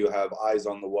basically now you have eyes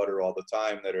on the water all the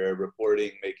time that are reporting,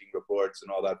 making reports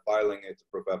and all that, filing it to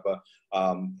Profepa,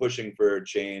 pushing for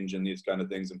change and these kind of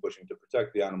things, and pushing to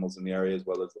protect the animals in the area as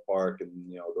well as the park and,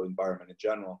 you know, the environment in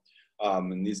general.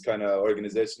 And these kind of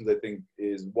organizations, I think,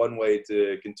 is one way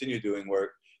to continue doing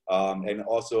work. And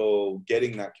also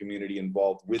getting that community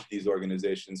involved with these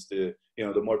organizations to, you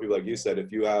know, the more people, like you said,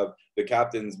 if you have the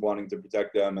captains wanting to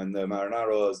protect them and the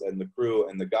marineros and the crew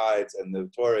and the guides and the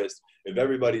tourists, if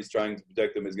everybody's trying to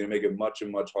protect them, it's going to make it much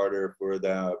and much harder for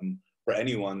them, for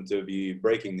anyone to be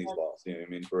breaking these laws, you know what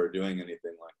I mean, for doing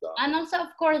anything like that. And also,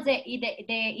 of course, the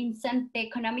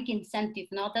economic incentive,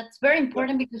 no, that's very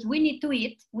important, because we need to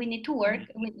eat, we need to work,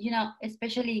 you know,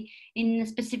 especially in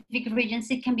specific regions,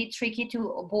 it can be tricky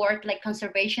to board, like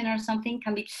conservation or something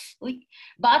can be,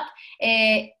 but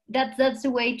that's the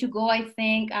way to go, I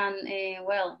think. And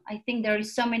well, I think there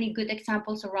is so many good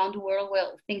examples around the world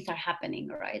where things are happening,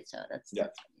 right? So that's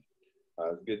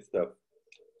good stuff.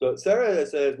 So Sarah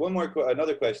says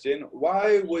another question.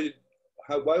 How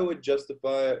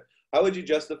would you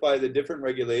justify the different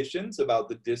regulations about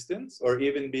the distance, or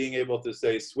even being able to,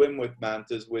 say, swim with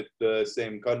mantas within the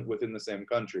same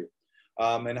country?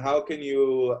 And how can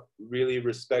you really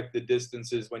respect the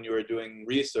distances when you are doing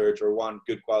research or want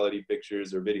good quality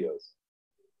pictures or videos?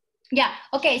 Yeah,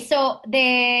 okay, so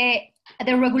the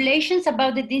regulations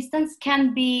about the distance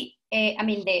can be, I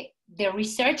mean, the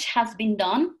research has been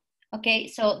done, okay,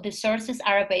 so the sources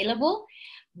are available,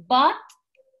 but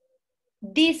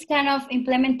these kind of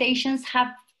implementations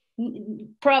have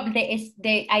probably,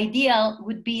 the ideal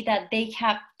would be that they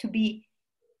have to be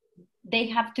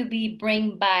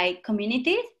bring by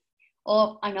communities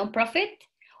or a nonprofit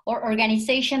or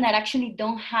organization that actually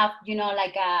don't have, you know,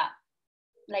 like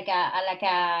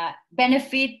a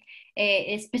benefit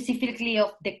specifically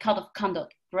of the code of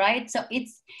conduct, right? So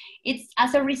it's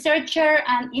as a researcher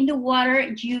and in the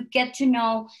water, you get to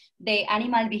know the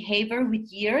animal behavior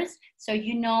with years. So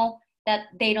you know that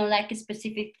they don't like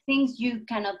specific things. You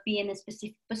cannot be in a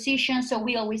specific position. So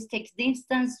we always take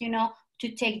distance, you know,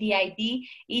 to take the ID.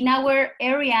 In our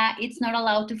area, it's not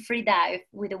allowed to free dive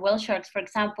with the whale sharks, for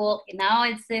example. Now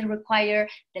it's require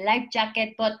the life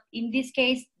jacket, but in this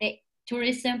case, the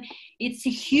tourism, it's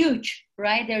huge,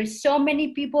 right? There is so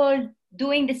many people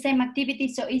doing the same activity,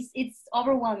 so it's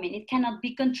overwhelming. It cannot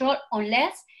be controlled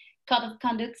unless code of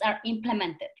conducts are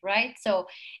implemented, right? So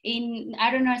I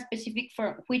don't know specific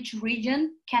for which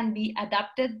region can be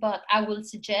adapted, but I will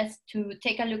suggest to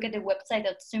take a look at the website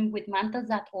at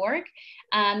swimwithmantas.org,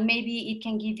 and maybe it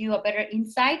can give you a better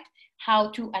insight how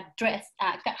to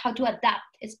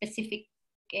adapt a specific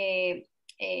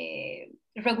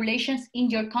regulations in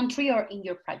your country or in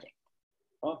your project.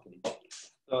 Okay.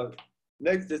 So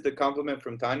next is the compliment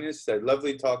from Tanya. She said,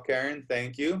 "Lovely talk, Karen.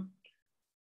 Thank you."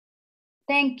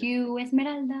 Thank you,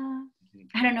 Esmeralda.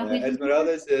 I don't know who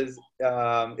Esmeralda says,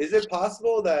 "Is it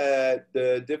possible that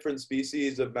the different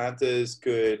species of mantas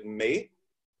could mate?"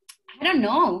 I don't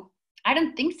know. I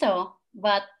don't think so,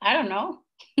 but I don't know.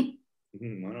 I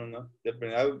don't know.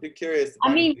 Different. I would be curious to I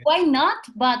find mean, why not?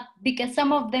 But because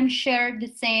some of them share the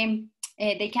same,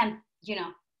 they can,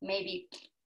 maybe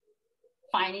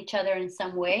find each other in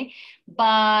some way.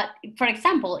 But for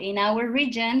example, in our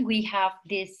region, we have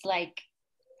this like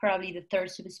probably the third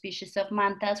subspecies of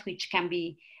mantas, which can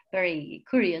be very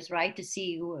curious, right, to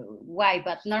see why.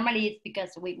 But normally it's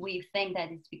because we think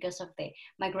that it's because of the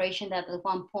migration that at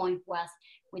one point was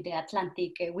with the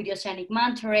Atlantic, with the oceanic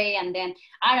manta ray, and then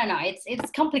I don't know.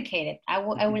 It's complicated. I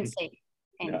wouldn't say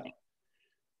Yeah. anything.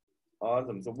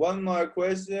 Awesome. So one more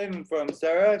question from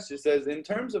Sarah. She says, in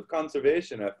terms of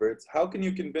conservation efforts, how can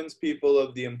you convince people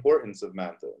of the importance of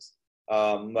mantas?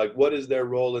 Like, what is their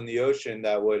role in the ocean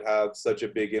that would have such a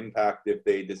big impact if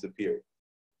they disappeared?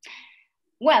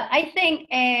 Well, I think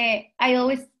I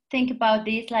always think about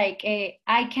this like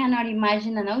I cannot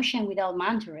imagine an ocean without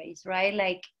manta rays, right?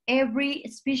 Like every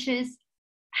species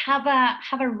have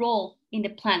a role in the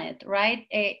planet, right?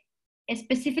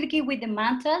 Specifically with the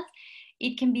mantas,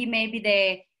 it can be maybe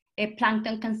the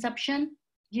plankton consumption,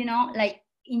 like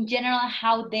in general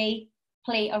how they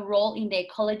play a role in the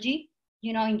ecology,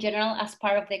 in general as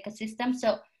part of the ecosystem.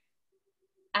 So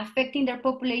affecting their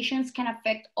populations can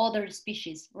affect other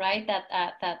species, right?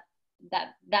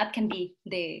 That can be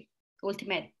the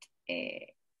ultimate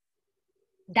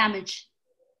damage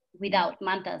without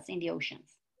mantas in the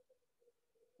oceans.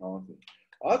 Awesome.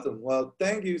 Awesome. Well,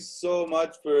 thank you so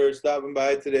much for stopping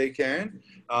by today, Karen.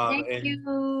 Thank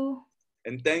you.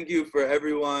 And thank you for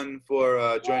everyone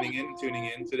for tuning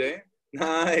in today.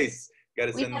 Nice. Got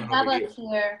to We send have one over bubbles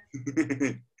here.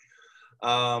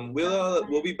 here.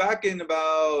 We'll be back in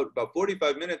about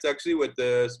 45 minutes actually with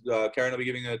the Karen will be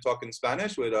giving a talk in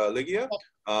Spanish with Ligia.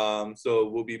 So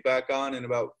we'll be back on in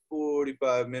about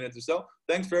 45 minutes or so.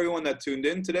 Thanks for everyone that tuned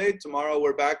in today. Tomorrow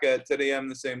we're back at 10 a.m.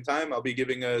 the same time. I'll be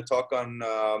giving a talk on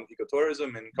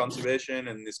ecotourism and conservation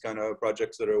and these kind of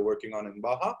projects that are working on in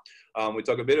Baja. We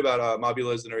talk a bit about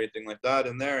mabulas and everything like that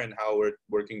in there and how we're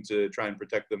working to try and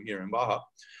protect them here in Baja.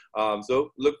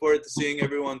 So look forward to seeing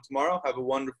everyone tomorrow. Have a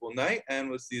wonderful night and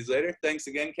we'll see you later. Thanks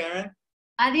again, Karen.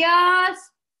 Adios.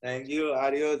 Thank you.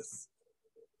 Adios.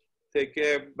 Take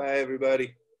care. Bye,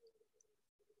 everybody.